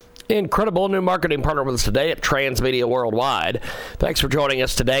Worldwide. Incredible new marketing partner with us today at Transmedia Worldwide. Thanks for joining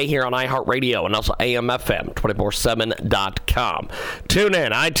us today here on iHeartRadio and also AMFM247.com. Tune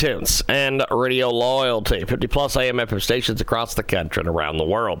in, iTunes, and Radio Loyalty. 50-plus AM/FM stations across the country and around the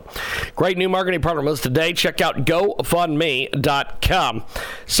world. Great new marketing partner with us today. Check out GoFundMe.com.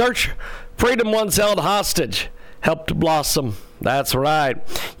 Search Freedom Once Held Hostage. Help to Blossom. That's right.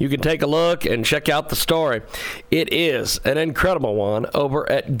 You can take a look and check out the story. It is an incredible one over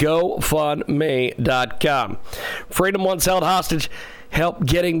at GoFundMe.com. Freedom Once Held Hostage. Help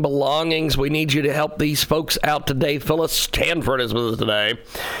getting belongings. We need you to help these folks out today. Phyllis Stanford is with us today.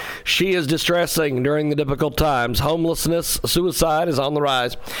 She is distressing during the difficult times. Homelessness, suicide is on the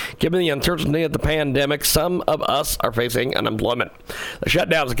rise. Given the uncertainty of the pandemic, some of us are facing unemployment. The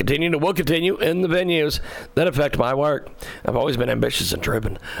shutdowns continue and will continue in the venues that affect my work. I've always been ambitious and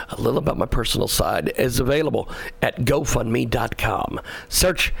driven. A little about my personal side is available at GoFundMe.com.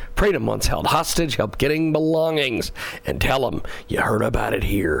 Search Freedom Once Held Hostage, help getting belongings, and tell them you heard about it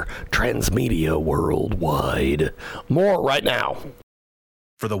here. Transmedia Worldwide. More right now.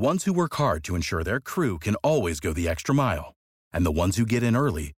 For the ones who work hard to ensure their crew can always go the extra mile, and the ones who get in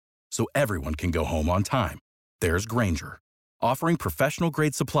early so everyone can go home on time, there's Grainger, offering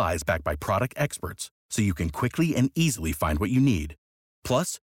professional-grade supplies backed by product experts so you can quickly and easily find what you need.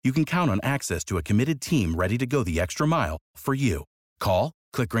 Plus, you can count on access to a committed team ready to go the extra mile for you. Call,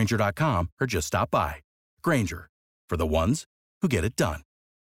 click Grainger.com, or just stop by. Grainger, for the ones who get it done.